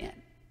written in.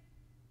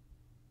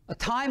 A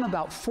time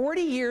about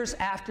 40 years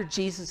after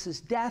Jesus'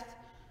 death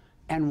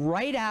and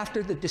right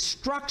after the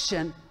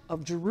destruction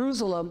of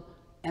Jerusalem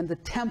and the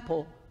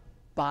temple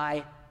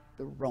by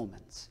the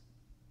Romans.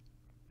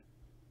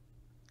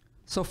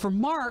 So for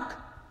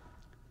Mark,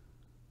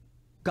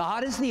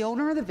 God is the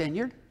owner of the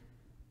vineyard.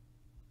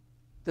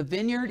 The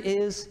vineyard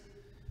is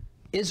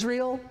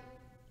Israel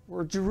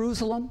or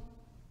Jerusalem.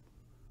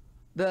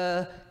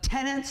 The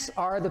tenants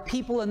are the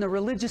people and the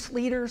religious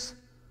leaders.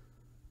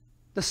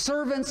 The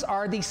servants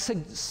are the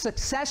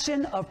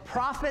succession of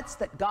prophets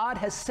that God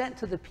has sent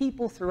to the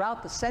people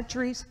throughout the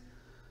centuries.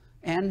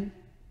 And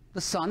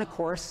the Son, of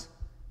course,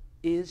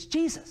 is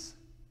Jesus.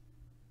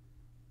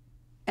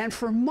 And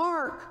for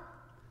Mark,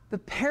 the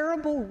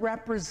parable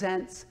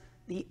represents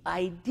the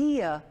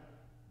idea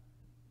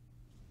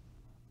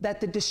that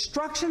the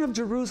destruction of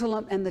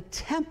Jerusalem and the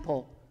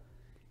temple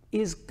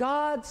is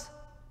God's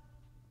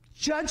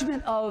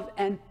judgment of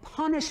and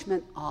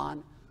punishment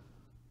on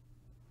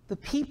the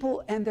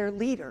people and their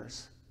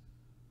leaders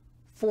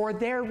for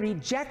their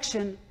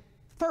rejection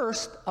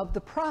first of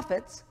the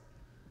prophets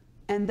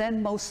and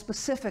then most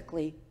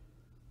specifically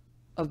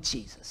of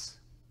Jesus.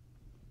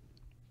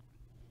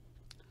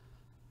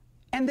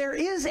 And there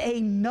is a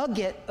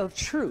nugget of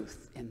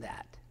truth in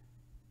that.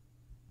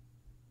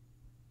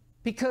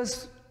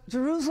 Because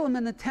Jerusalem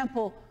and the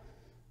temple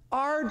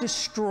are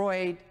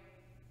destroyed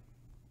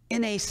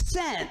in a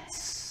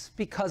sense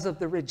because of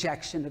the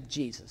rejection of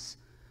Jesus.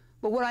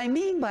 But what I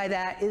mean by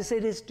that is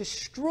it is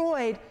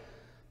destroyed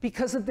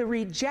because of the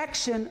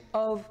rejection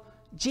of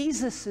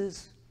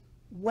Jesus's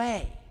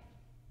way.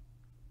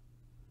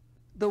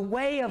 The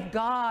way of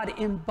God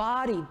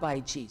embodied by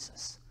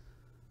Jesus.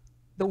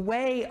 The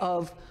way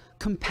of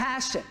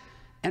compassion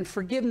and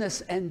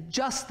forgiveness and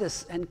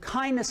justice and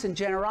kindness and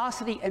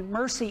generosity and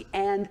mercy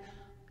and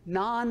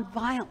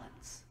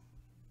nonviolence.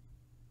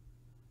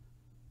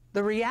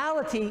 The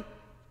reality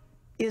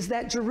is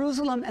that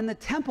Jerusalem and the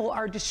temple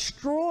are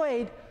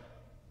destroyed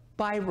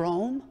by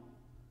Rome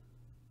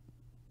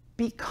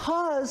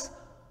because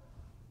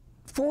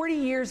 40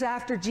 years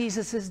after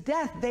Jesus'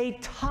 death, they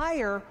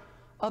tire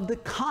of the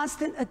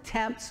constant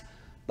attempts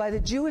by the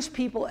Jewish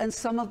people and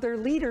some of their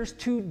leaders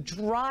to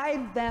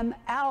drive them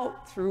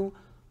out through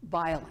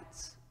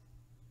violence.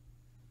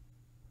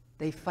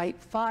 They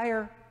fight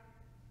fire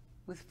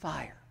with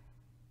fire.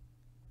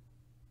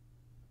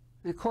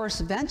 And of course,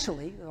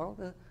 eventually,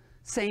 the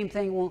same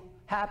thing will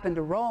happen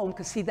to Rome,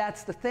 because see,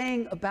 that's the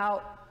thing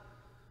about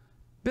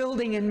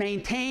building and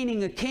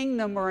maintaining a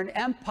kingdom or an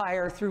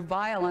empire through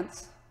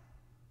violence.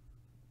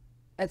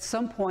 At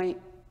some point,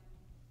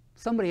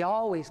 somebody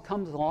always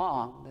comes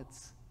along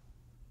that's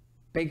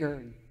bigger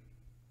and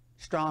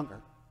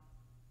stronger.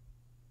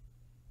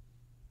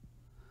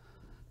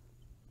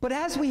 But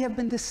as we have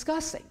been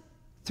discussing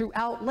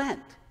throughout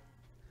Lent,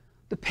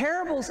 the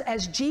parables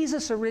as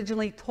Jesus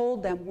originally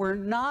told them were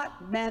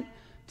not meant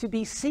to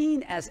be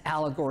seen as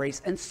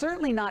allegories, and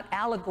certainly not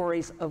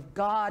allegories of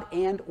God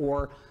and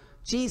or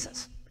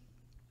Jesus.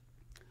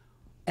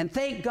 And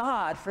thank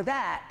God for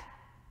that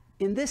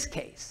in this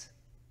case.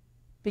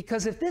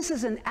 Because if this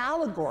is an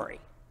allegory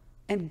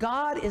and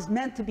God is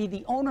meant to be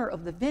the owner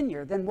of the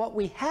vineyard, then what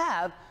we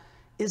have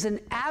is an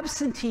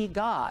absentee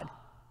God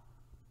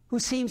who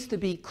seems to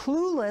be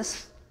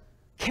clueless,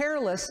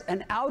 careless,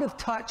 and out of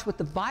touch with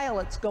the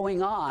violence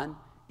going on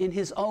in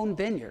his own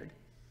vineyard.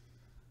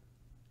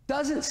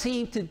 Doesn't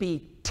seem to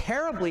be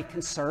terribly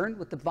concerned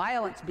with the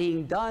violence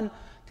being done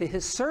to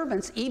his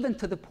servants, even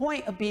to the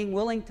point of being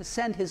willing to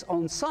send his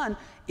own son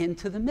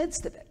into the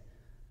midst of it.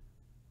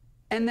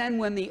 And then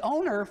when the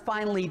owner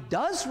finally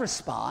does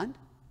respond,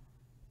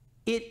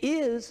 it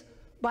is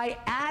by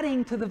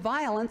adding to the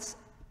violence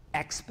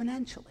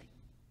exponentially.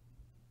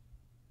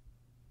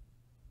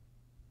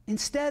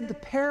 Instead, the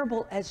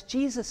parable as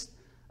Jesus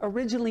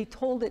originally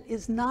told it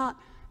is not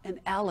an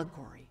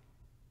allegory.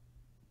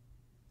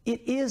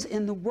 It is,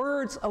 in the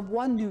words of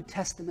one New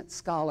Testament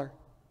scholar,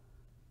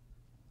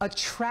 a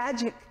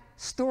tragic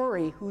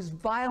story whose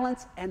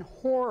violence and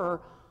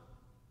horror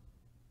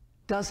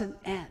doesn't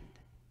end.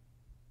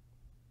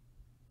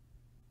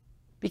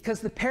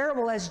 Because the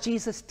parable, as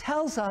Jesus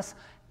tells us,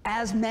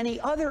 as many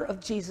other of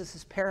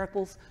Jesus'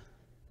 parables,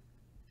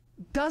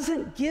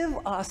 doesn't give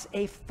us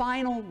a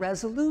final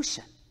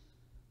resolution.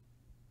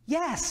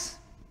 Yes,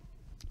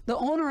 the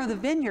owner of the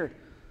vineyard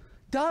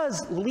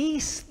does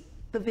lease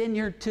the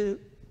vineyard to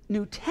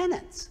new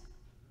tenants,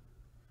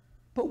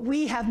 but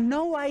we have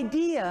no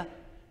idea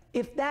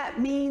if that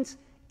means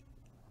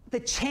the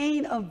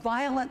chain of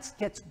violence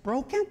gets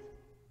broken,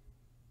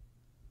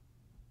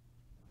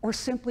 or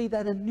simply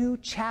that a new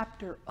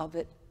chapter of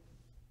it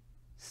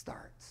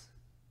starts.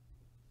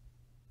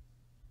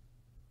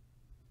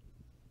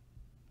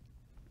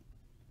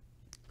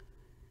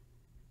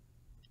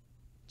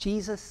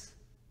 Jesus,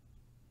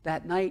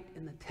 that night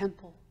in the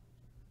temple,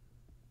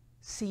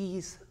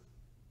 sees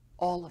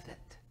all of it.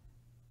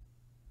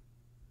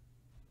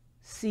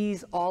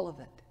 Sees all of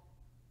it.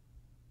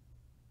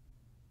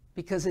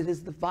 Because it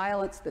is the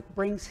violence that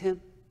brings him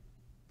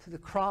to the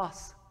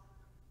cross.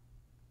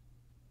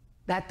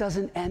 That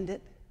doesn't end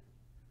it.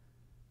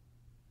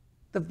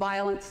 The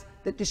violence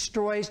that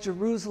destroys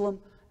Jerusalem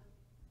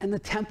and the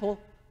temple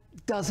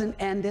doesn't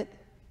end it.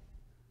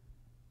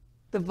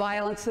 The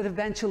violence that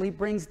eventually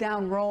brings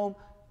down Rome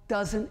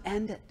doesn't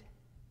end it.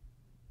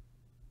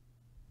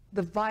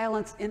 The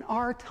violence in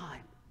our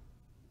time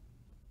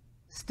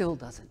still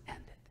doesn't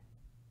end it.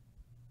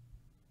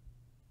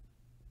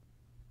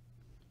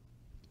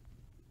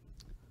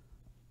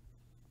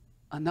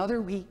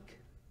 Another week,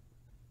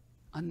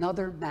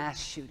 another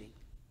mass shooting.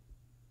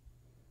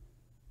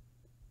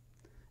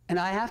 And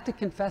I have to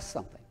confess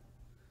something.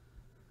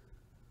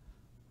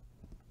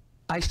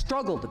 I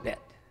struggled a bit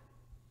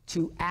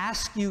to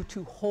ask you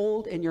to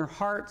hold in your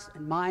hearts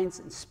and minds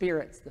and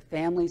spirits the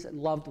families and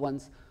loved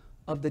ones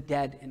of the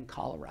dead in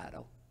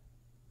Colorado.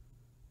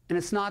 And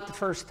it's not the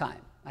first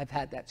time I've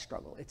had that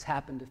struggle. It's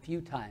happened a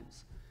few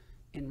times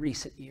in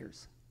recent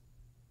years.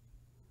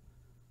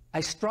 I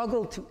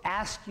struggle to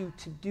ask you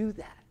to do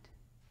that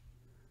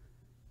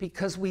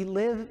because we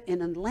live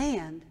in a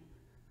land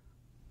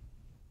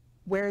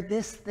where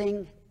this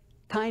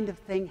kind of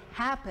thing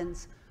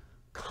happens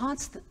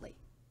constantly.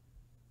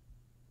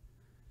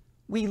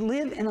 We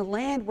live in a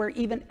land where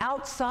even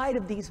outside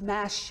of these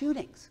mass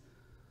shootings,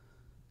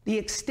 the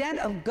extent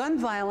of gun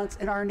violence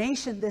in our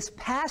nation this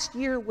past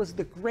year was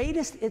the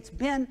greatest it's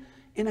been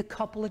in a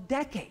couple of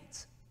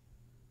decades.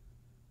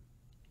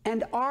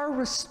 And our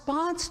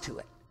response to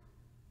it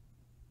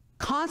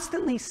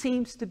constantly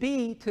seems to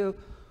be, to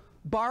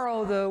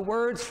borrow the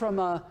words from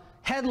a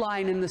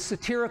headline in the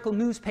satirical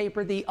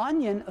newspaper The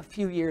Onion a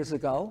few years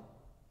ago,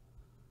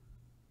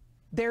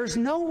 "There's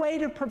no way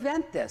to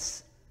prevent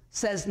this,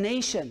 says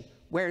nation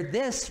where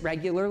this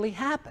regularly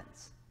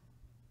happens."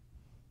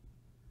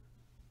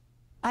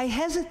 I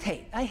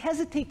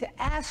hesitate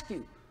to ask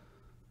you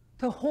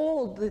to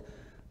hold the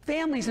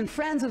families and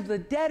friends of the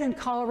dead in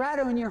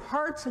Colorado in your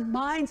hearts and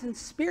minds and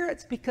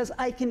spirits, because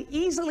I can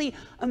easily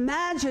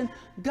imagine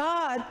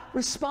God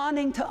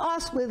responding to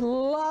us with,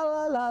 "La,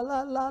 la, la,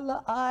 la, la,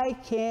 la, I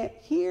can't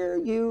hear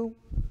you."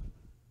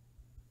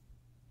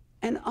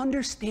 And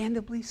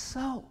understandably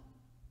so.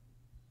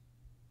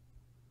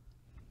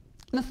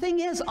 The thing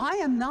is,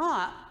 I'm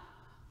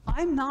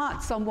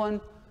not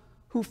someone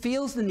who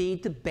feels the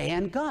need to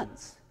ban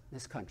guns in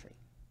this country.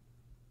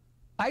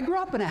 I grew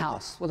up in a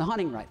house with a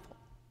hunting rifle,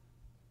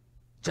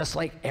 just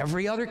like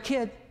every other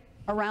kid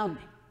around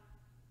me.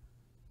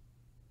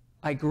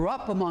 I grew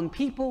up among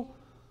people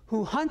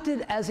who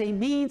hunted as a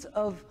means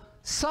of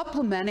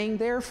supplementing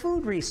their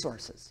food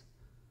resources,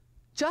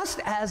 just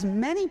as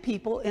many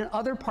people in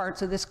other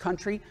parts of this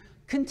country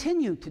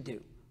continue to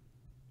do.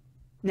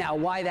 Now,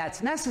 why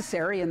that's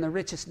necessary in the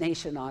richest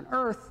nation on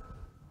earth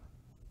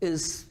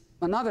is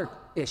another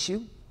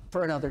issue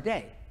for another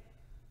day.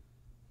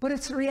 But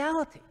it's a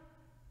reality.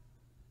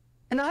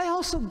 And I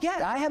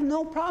have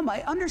no problem.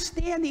 I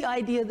understand the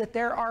idea that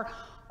there are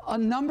a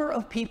number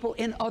of people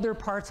in other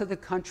parts of the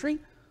country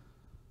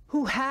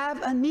who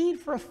have a need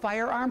for a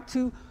firearm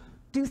to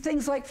do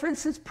things like, for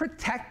instance,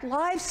 protect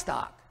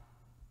livestock.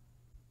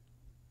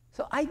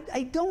 So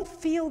I don't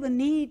feel the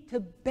need to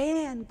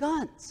ban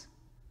guns.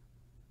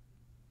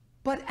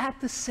 But at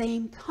the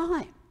same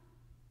time,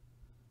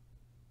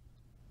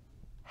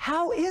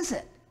 how is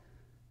it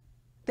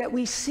that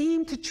we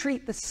seem to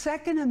treat the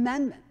Second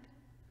Amendment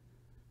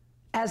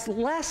as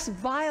less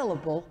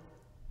violable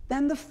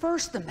than the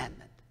First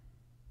Amendment?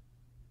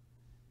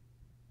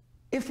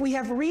 If we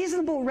have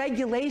reasonable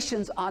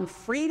regulations on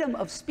freedom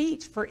of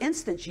speech, for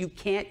instance, you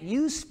can't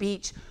use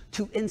speech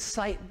to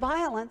incite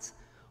violence,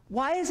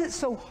 why is it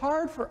so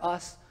hard for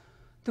us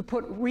to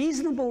put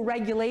reasonable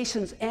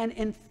regulations and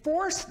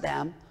enforce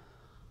them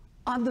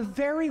on the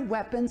very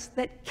weapons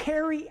that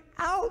carry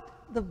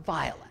out the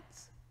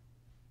violence?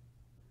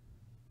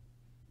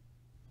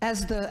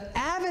 As the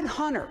avid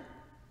hunter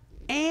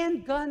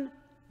and gun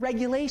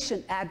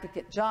regulation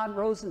advocate John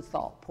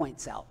Rosenthal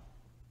points out,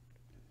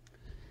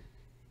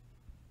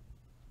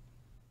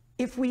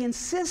 if we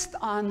insist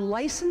on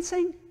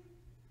licensing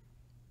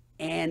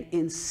and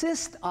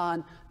insist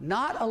on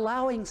not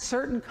allowing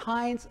certain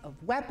kinds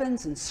of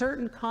weapons and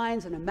certain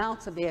kinds and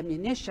amounts of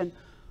ammunition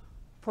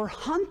for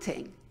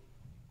hunting,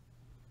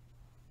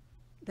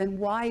 then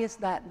why is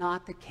that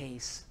not the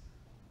case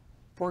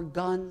for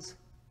guns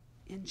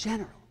in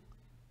general?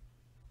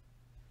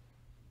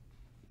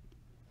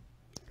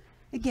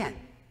 Again,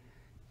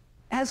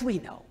 as we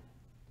know,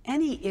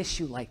 any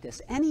issue like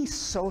this, any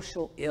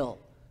social ill,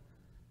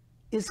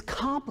 is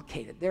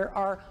complicated. There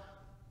are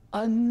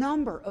a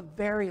number of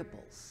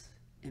variables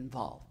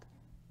involved.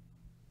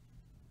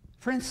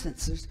 For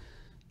instance, there's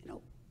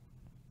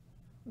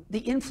the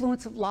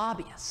influence of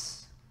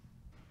lobbyists,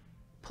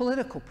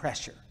 political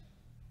pressure,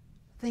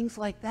 things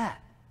like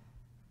that.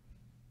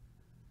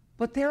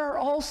 But there are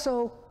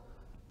also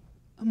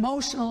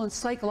emotional and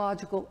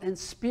psychological and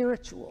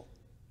spiritual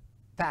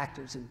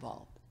factors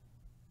involved.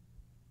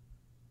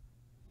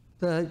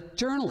 The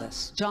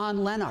journalist John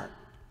Lennart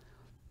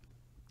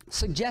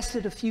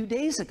suggested a few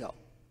days ago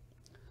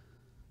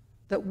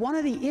that one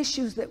of the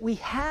issues that we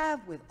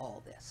have with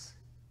all this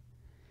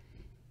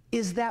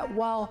is that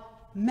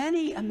while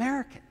many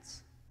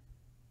Americans,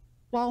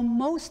 while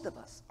most of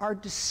us are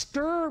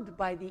disturbed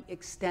by the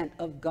extent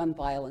of gun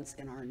violence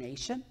in our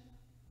nation,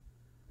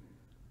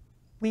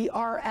 we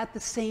are at the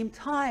same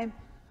time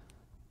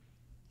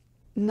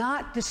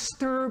not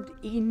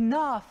disturbed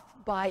enough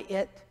by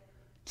it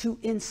to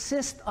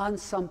insist on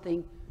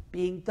something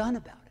being done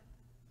about it,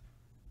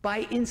 by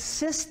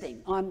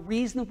insisting on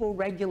reasonable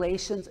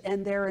regulations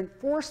and their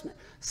enforcement,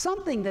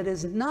 something that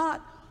is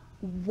not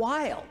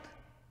wild.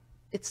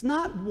 It's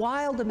not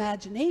wild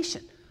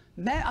imagination.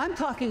 I'm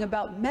talking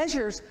about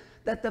measures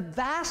that the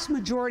vast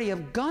majority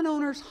of gun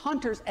owners,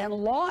 hunters, and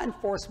law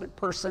enforcement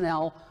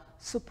personnel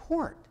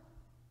support.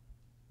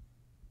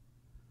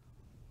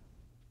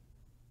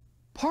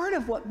 Part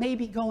of what may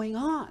be going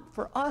on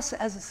for us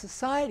as a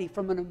society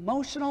from an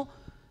emotional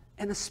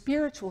and a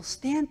spiritual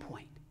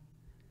standpoint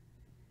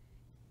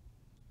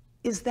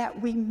is that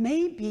we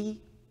may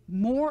be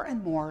more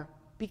and more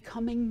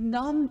becoming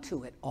numb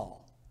to it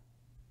all.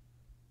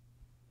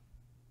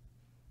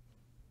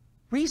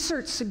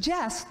 Research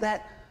suggests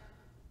that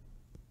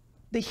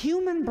the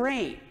human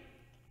brain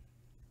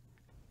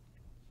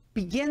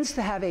begins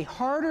to have a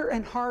harder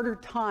and harder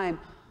time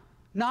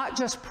not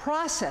just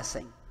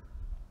processing,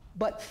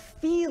 but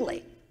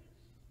feeling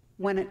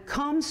when it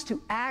comes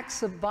to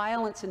acts of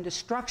violence and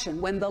destruction,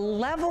 when the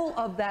level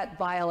of that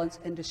violence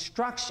and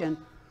destruction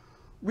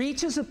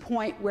reaches a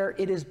point where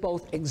it is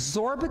both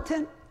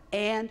exorbitant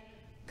and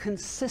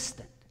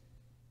consistent.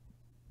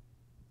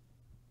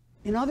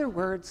 In other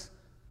words,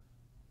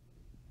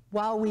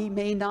 while we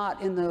may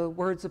not, in the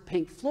words of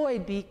Pink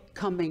Floyd, be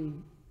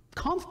becoming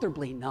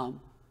comfortably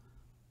numb,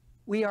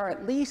 we are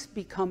at least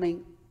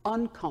becoming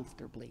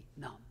uncomfortably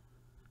numb.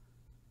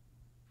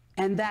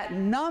 And that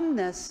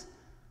numbness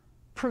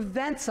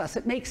prevents us,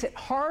 it makes it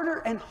harder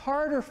and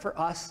harder for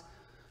us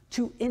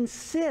to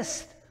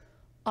insist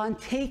on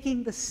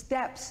taking the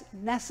steps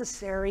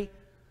necessary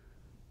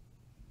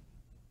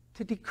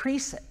to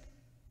decrease it.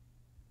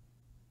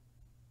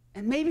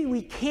 And maybe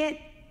we can't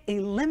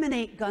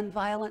eliminate gun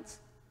violence,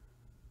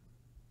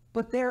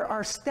 but there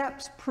are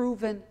steps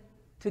proven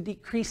to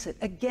decrease it.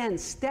 Again,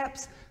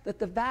 steps that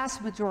the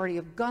vast majority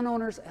of gun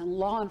owners and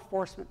law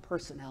enforcement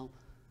personnel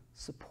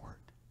support.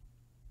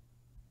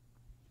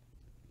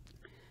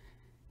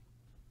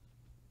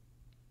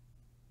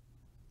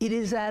 It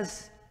is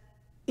as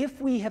if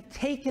we have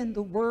taken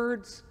the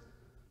words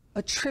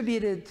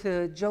attributed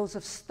to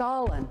Joseph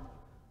Stalin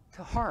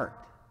to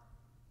heart,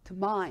 to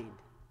mind,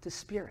 to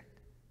spirit.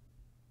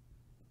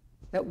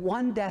 That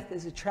one death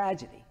is a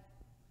tragedy,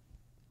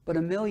 but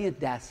 1 million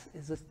deaths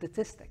is a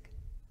statistic.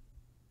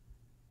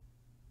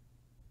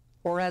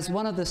 Or as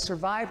one of the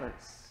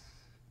survivors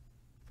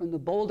from the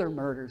Boulder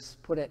murders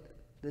put it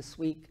this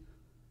week,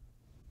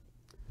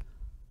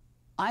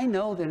 I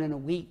know that in a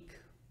week,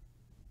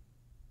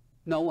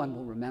 no one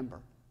will remember,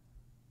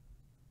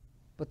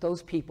 but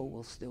those people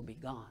will still be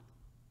gone.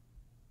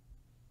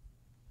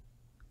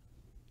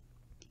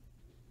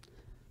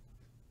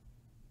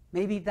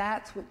 Maybe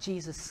that's what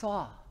Jesus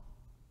saw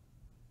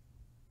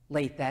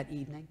late that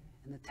evening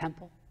in the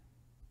temple.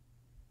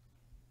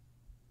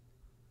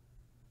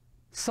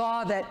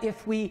 Saw that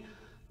if we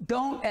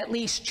don't at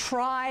least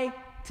try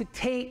to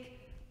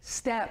take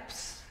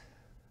steps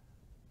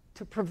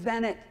to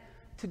prevent it,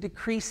 to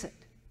decrease it,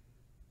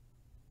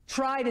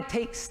 try to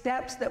take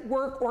steps that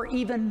work or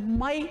even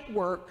might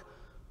work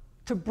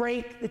to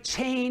break the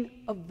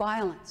chain of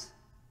violence.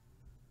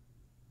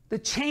 The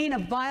chain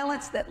of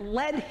violence that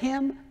led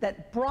him,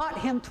 that brought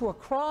him to a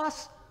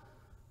cross,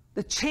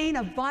 the chain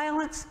of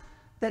violence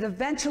that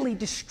eventually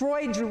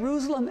destroyed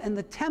Jerusalem and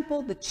the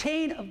temple, the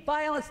chain of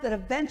violence that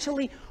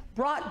eventually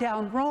brought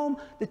down Rome,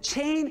 the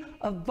chain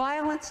of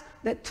violence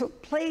that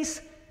took place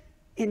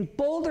in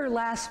Boulder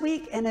last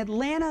week and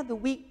Atlanta the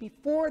week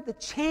before, the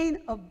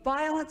chain of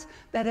violence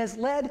that has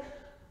led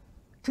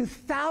to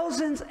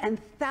thousands and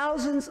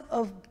thousands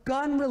of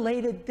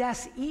gun-related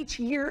deaths each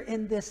year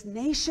in this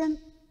nation.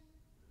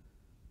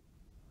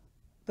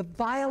 The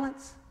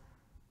violence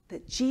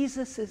that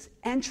Jesus'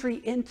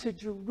 entry into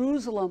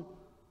Jerusalem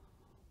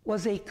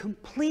was a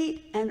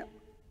complete and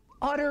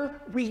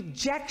utter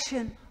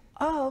rejection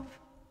of.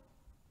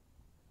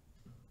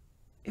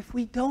 If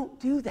we don't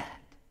do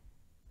that,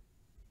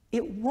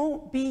 it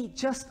won't be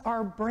just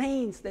our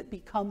brains that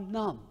become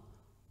numb.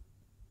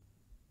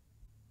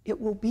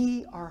 It will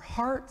be our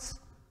hearts,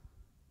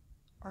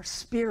 our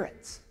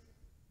spirits,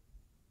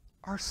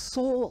 our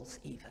souls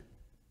even.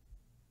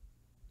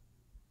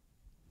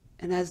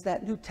 And as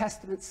that New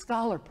Testament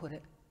scholar put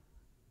it,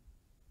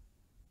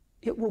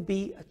 it will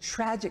be a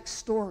tragic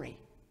story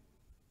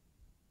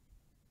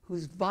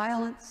whose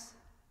violence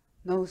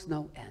knows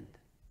no end.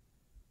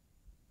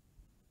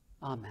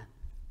 Amen.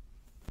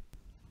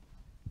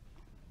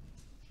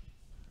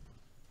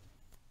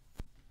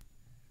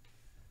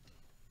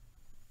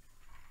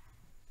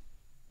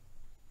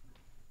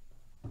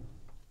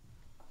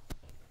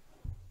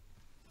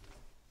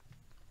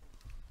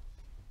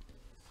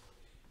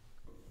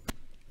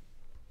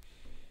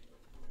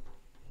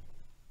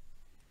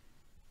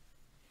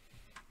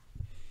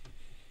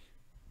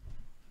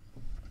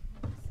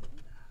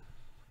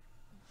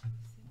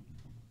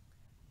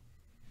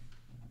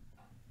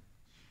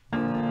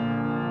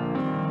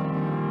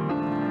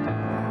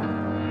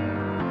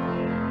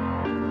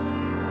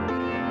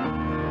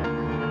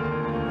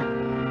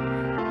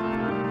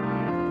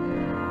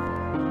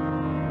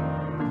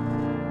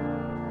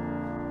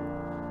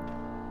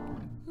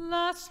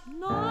 Last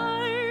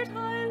night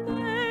I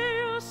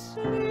lay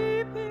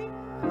a-sleeping,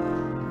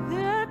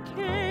 there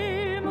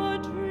came a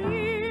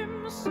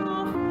dream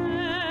so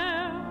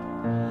fair.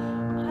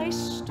 I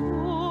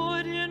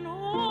stood in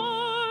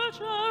old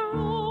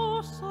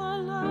Jerusalem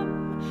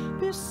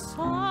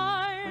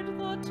beside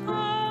the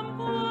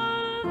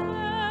temple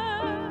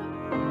there.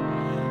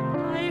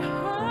 I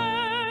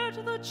heard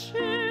the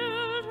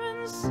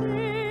children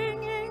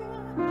singing,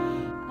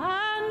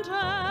 and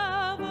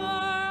ever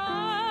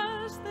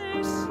as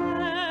they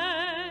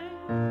sang,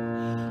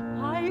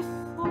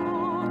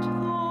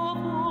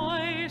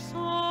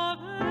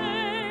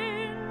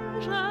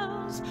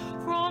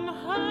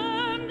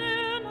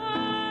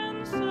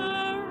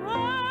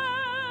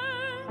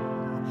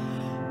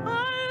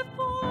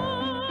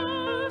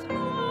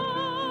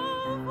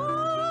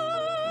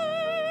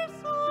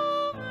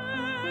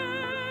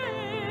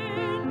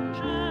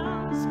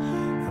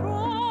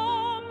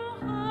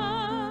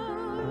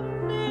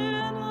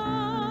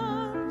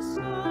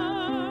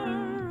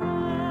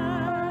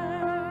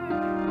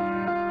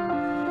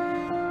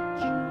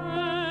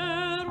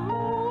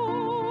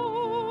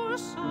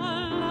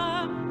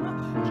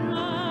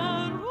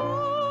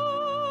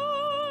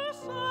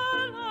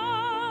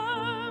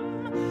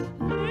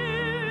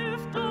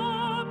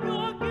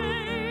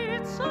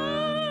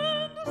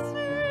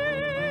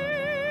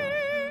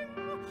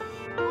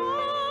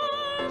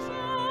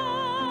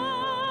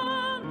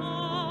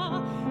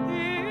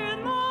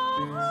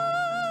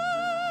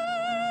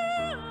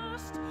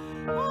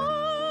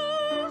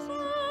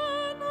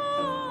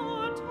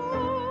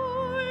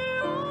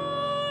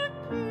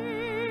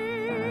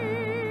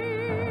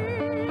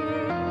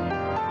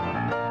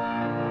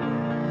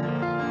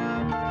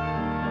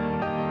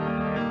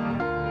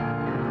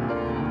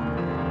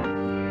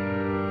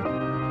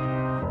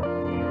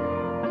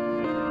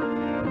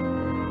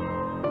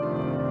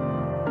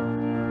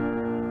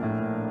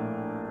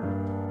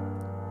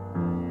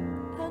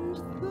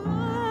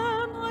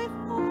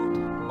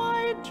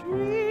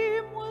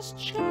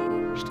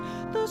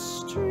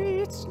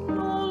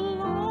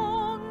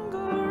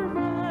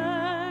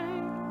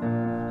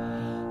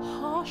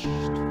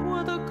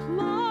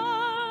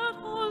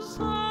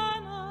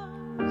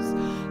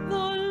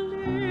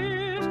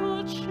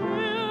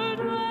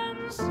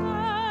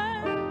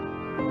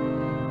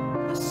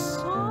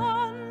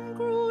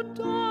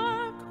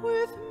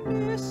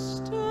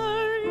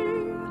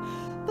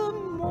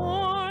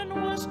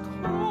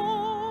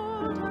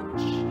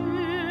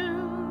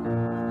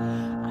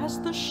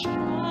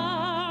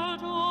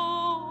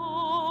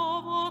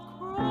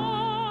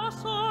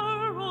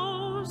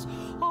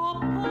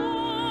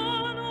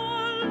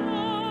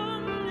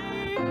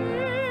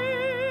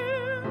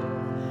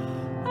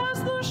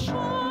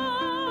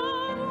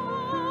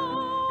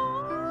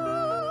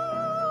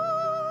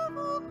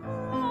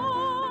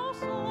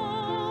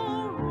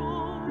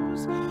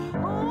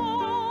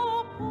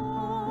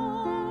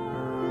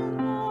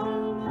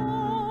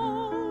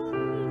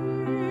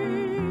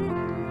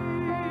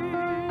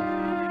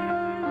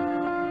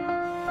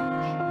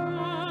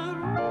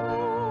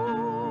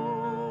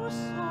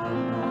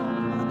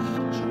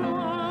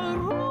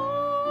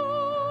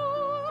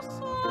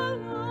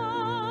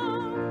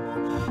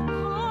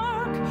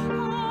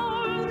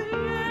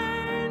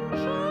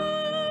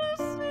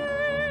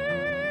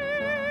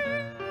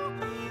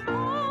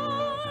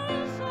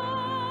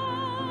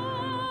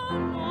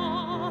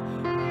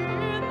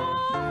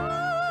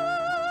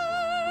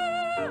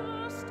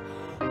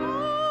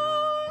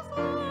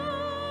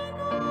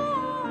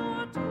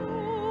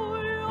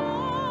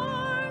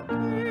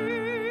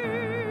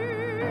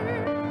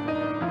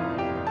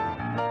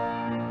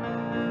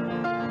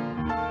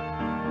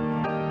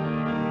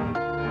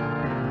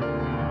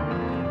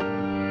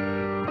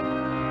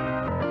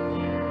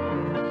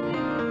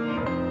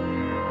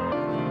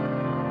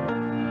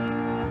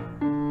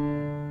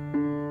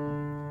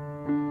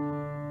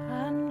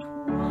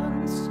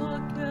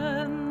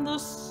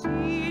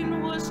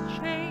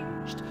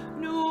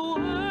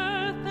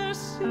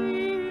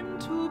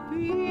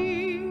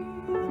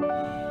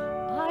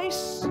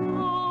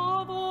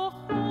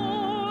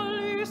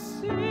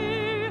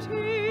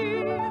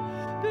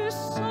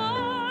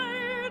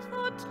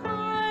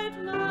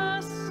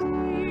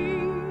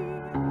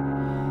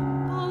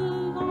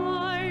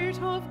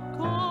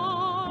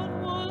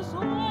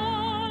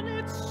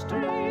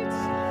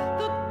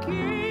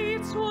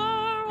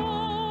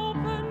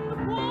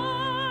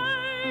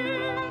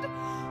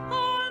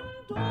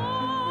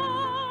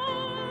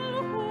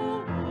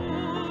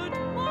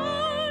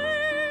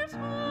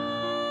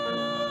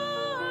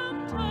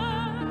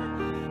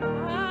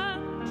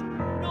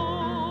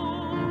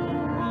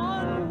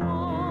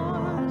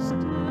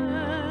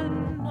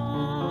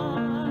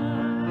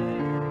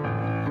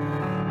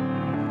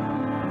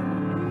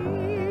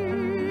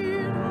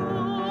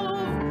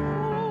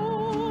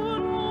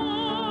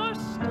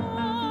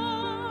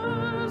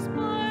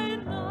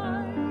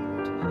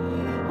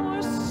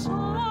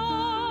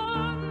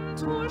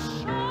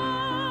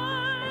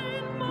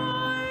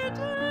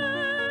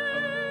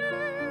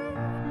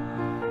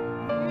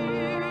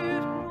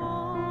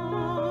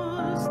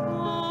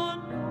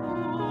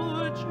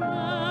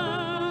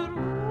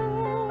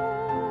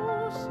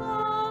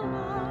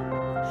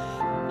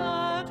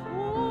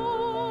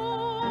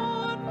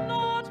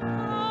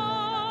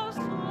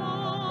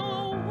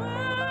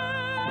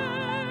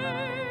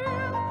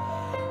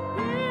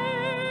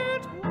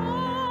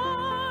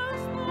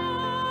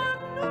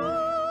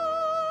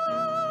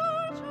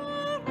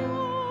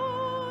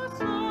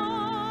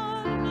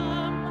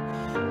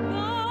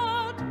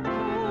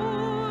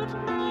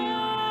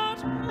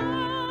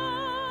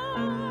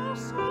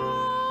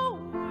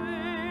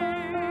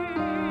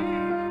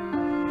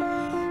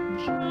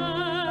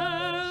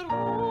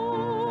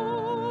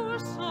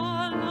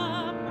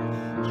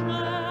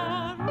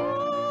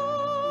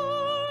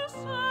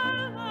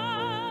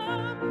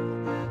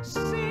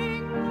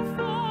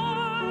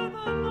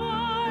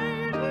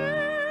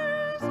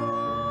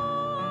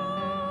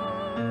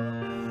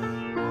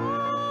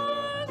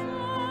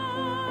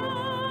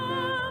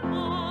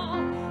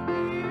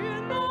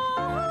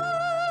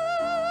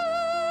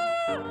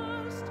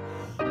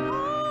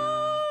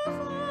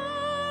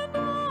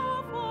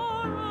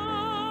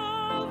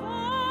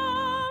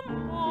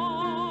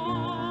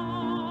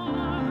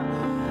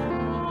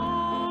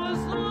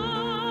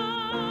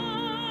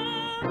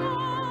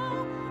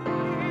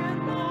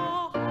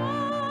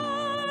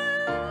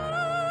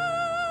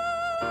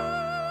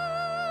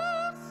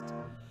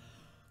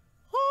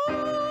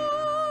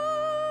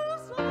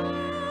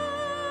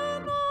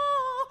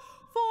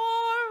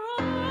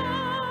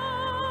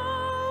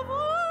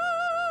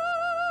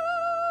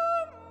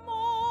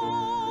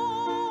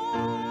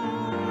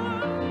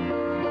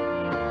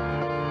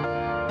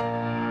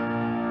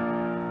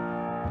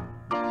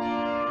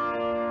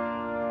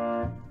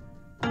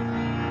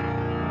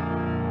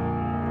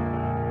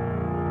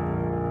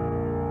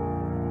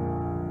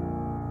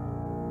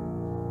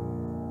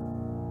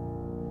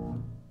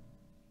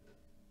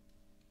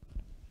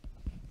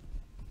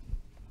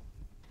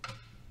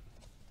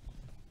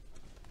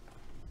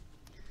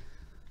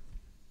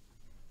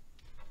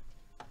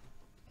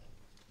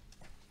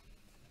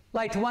 I'd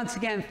like to once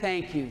again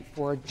thank you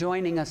for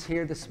joining us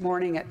here this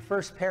morning at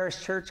First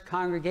Parish Church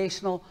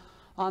Congregational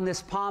on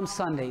this Palm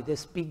Sunday,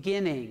 this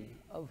beginning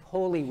of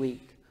Holy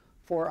Week,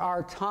 for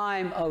our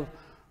time of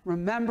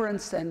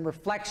remembrance and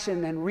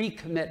reflection and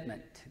recommitment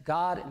to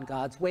God and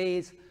God's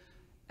ways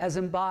as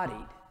embodied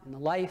in the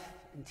life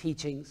and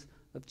teachings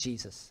of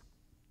Jesus.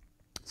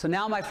 So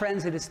now, my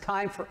friends, it is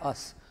time for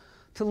us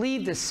to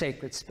leave this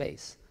sacred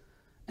space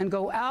and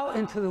go out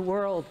into the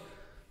world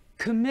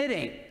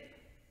committing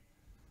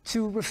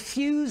to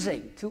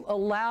refusing to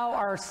allow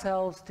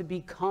ourselves to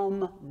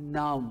become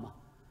numb.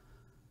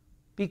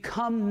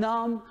 Become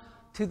numb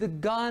to the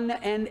gun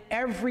and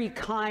every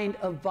kind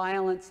of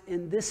violence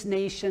in this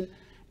nation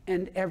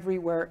and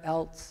everywhere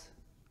else.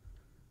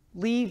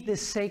 Leave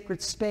this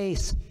sacred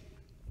space,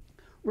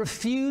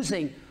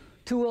 refusing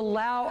to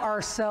allow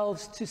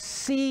ourselves to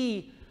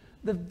see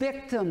the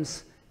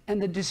victims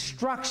and the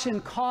destruction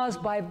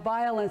caused by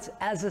violence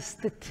as a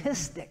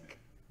statistic,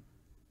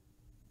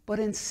 but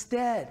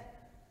instead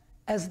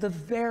as the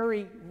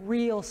very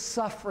real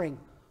suffering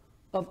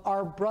of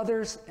our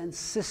brothers and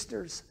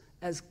sisters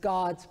as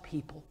God's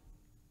people.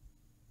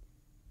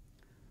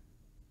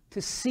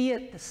 To see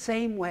it the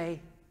same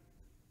way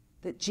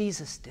that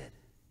Jesus did.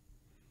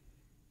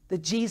 The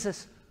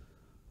Jesus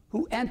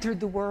who entered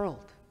the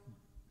world,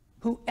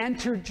 who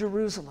entered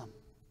Jerusalem,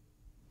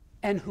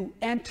 and who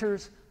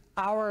enters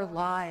our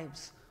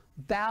lives,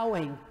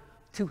 vowing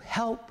to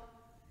help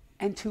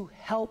and to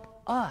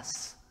help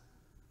us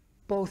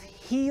both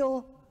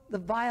heal the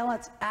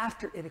violence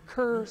after it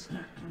occurs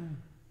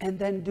and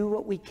then do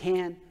what we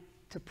can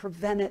to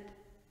prevent it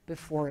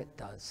before it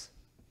does.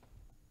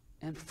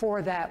 And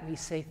for that we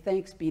say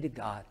thanks be to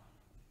God.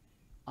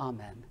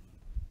 Amen.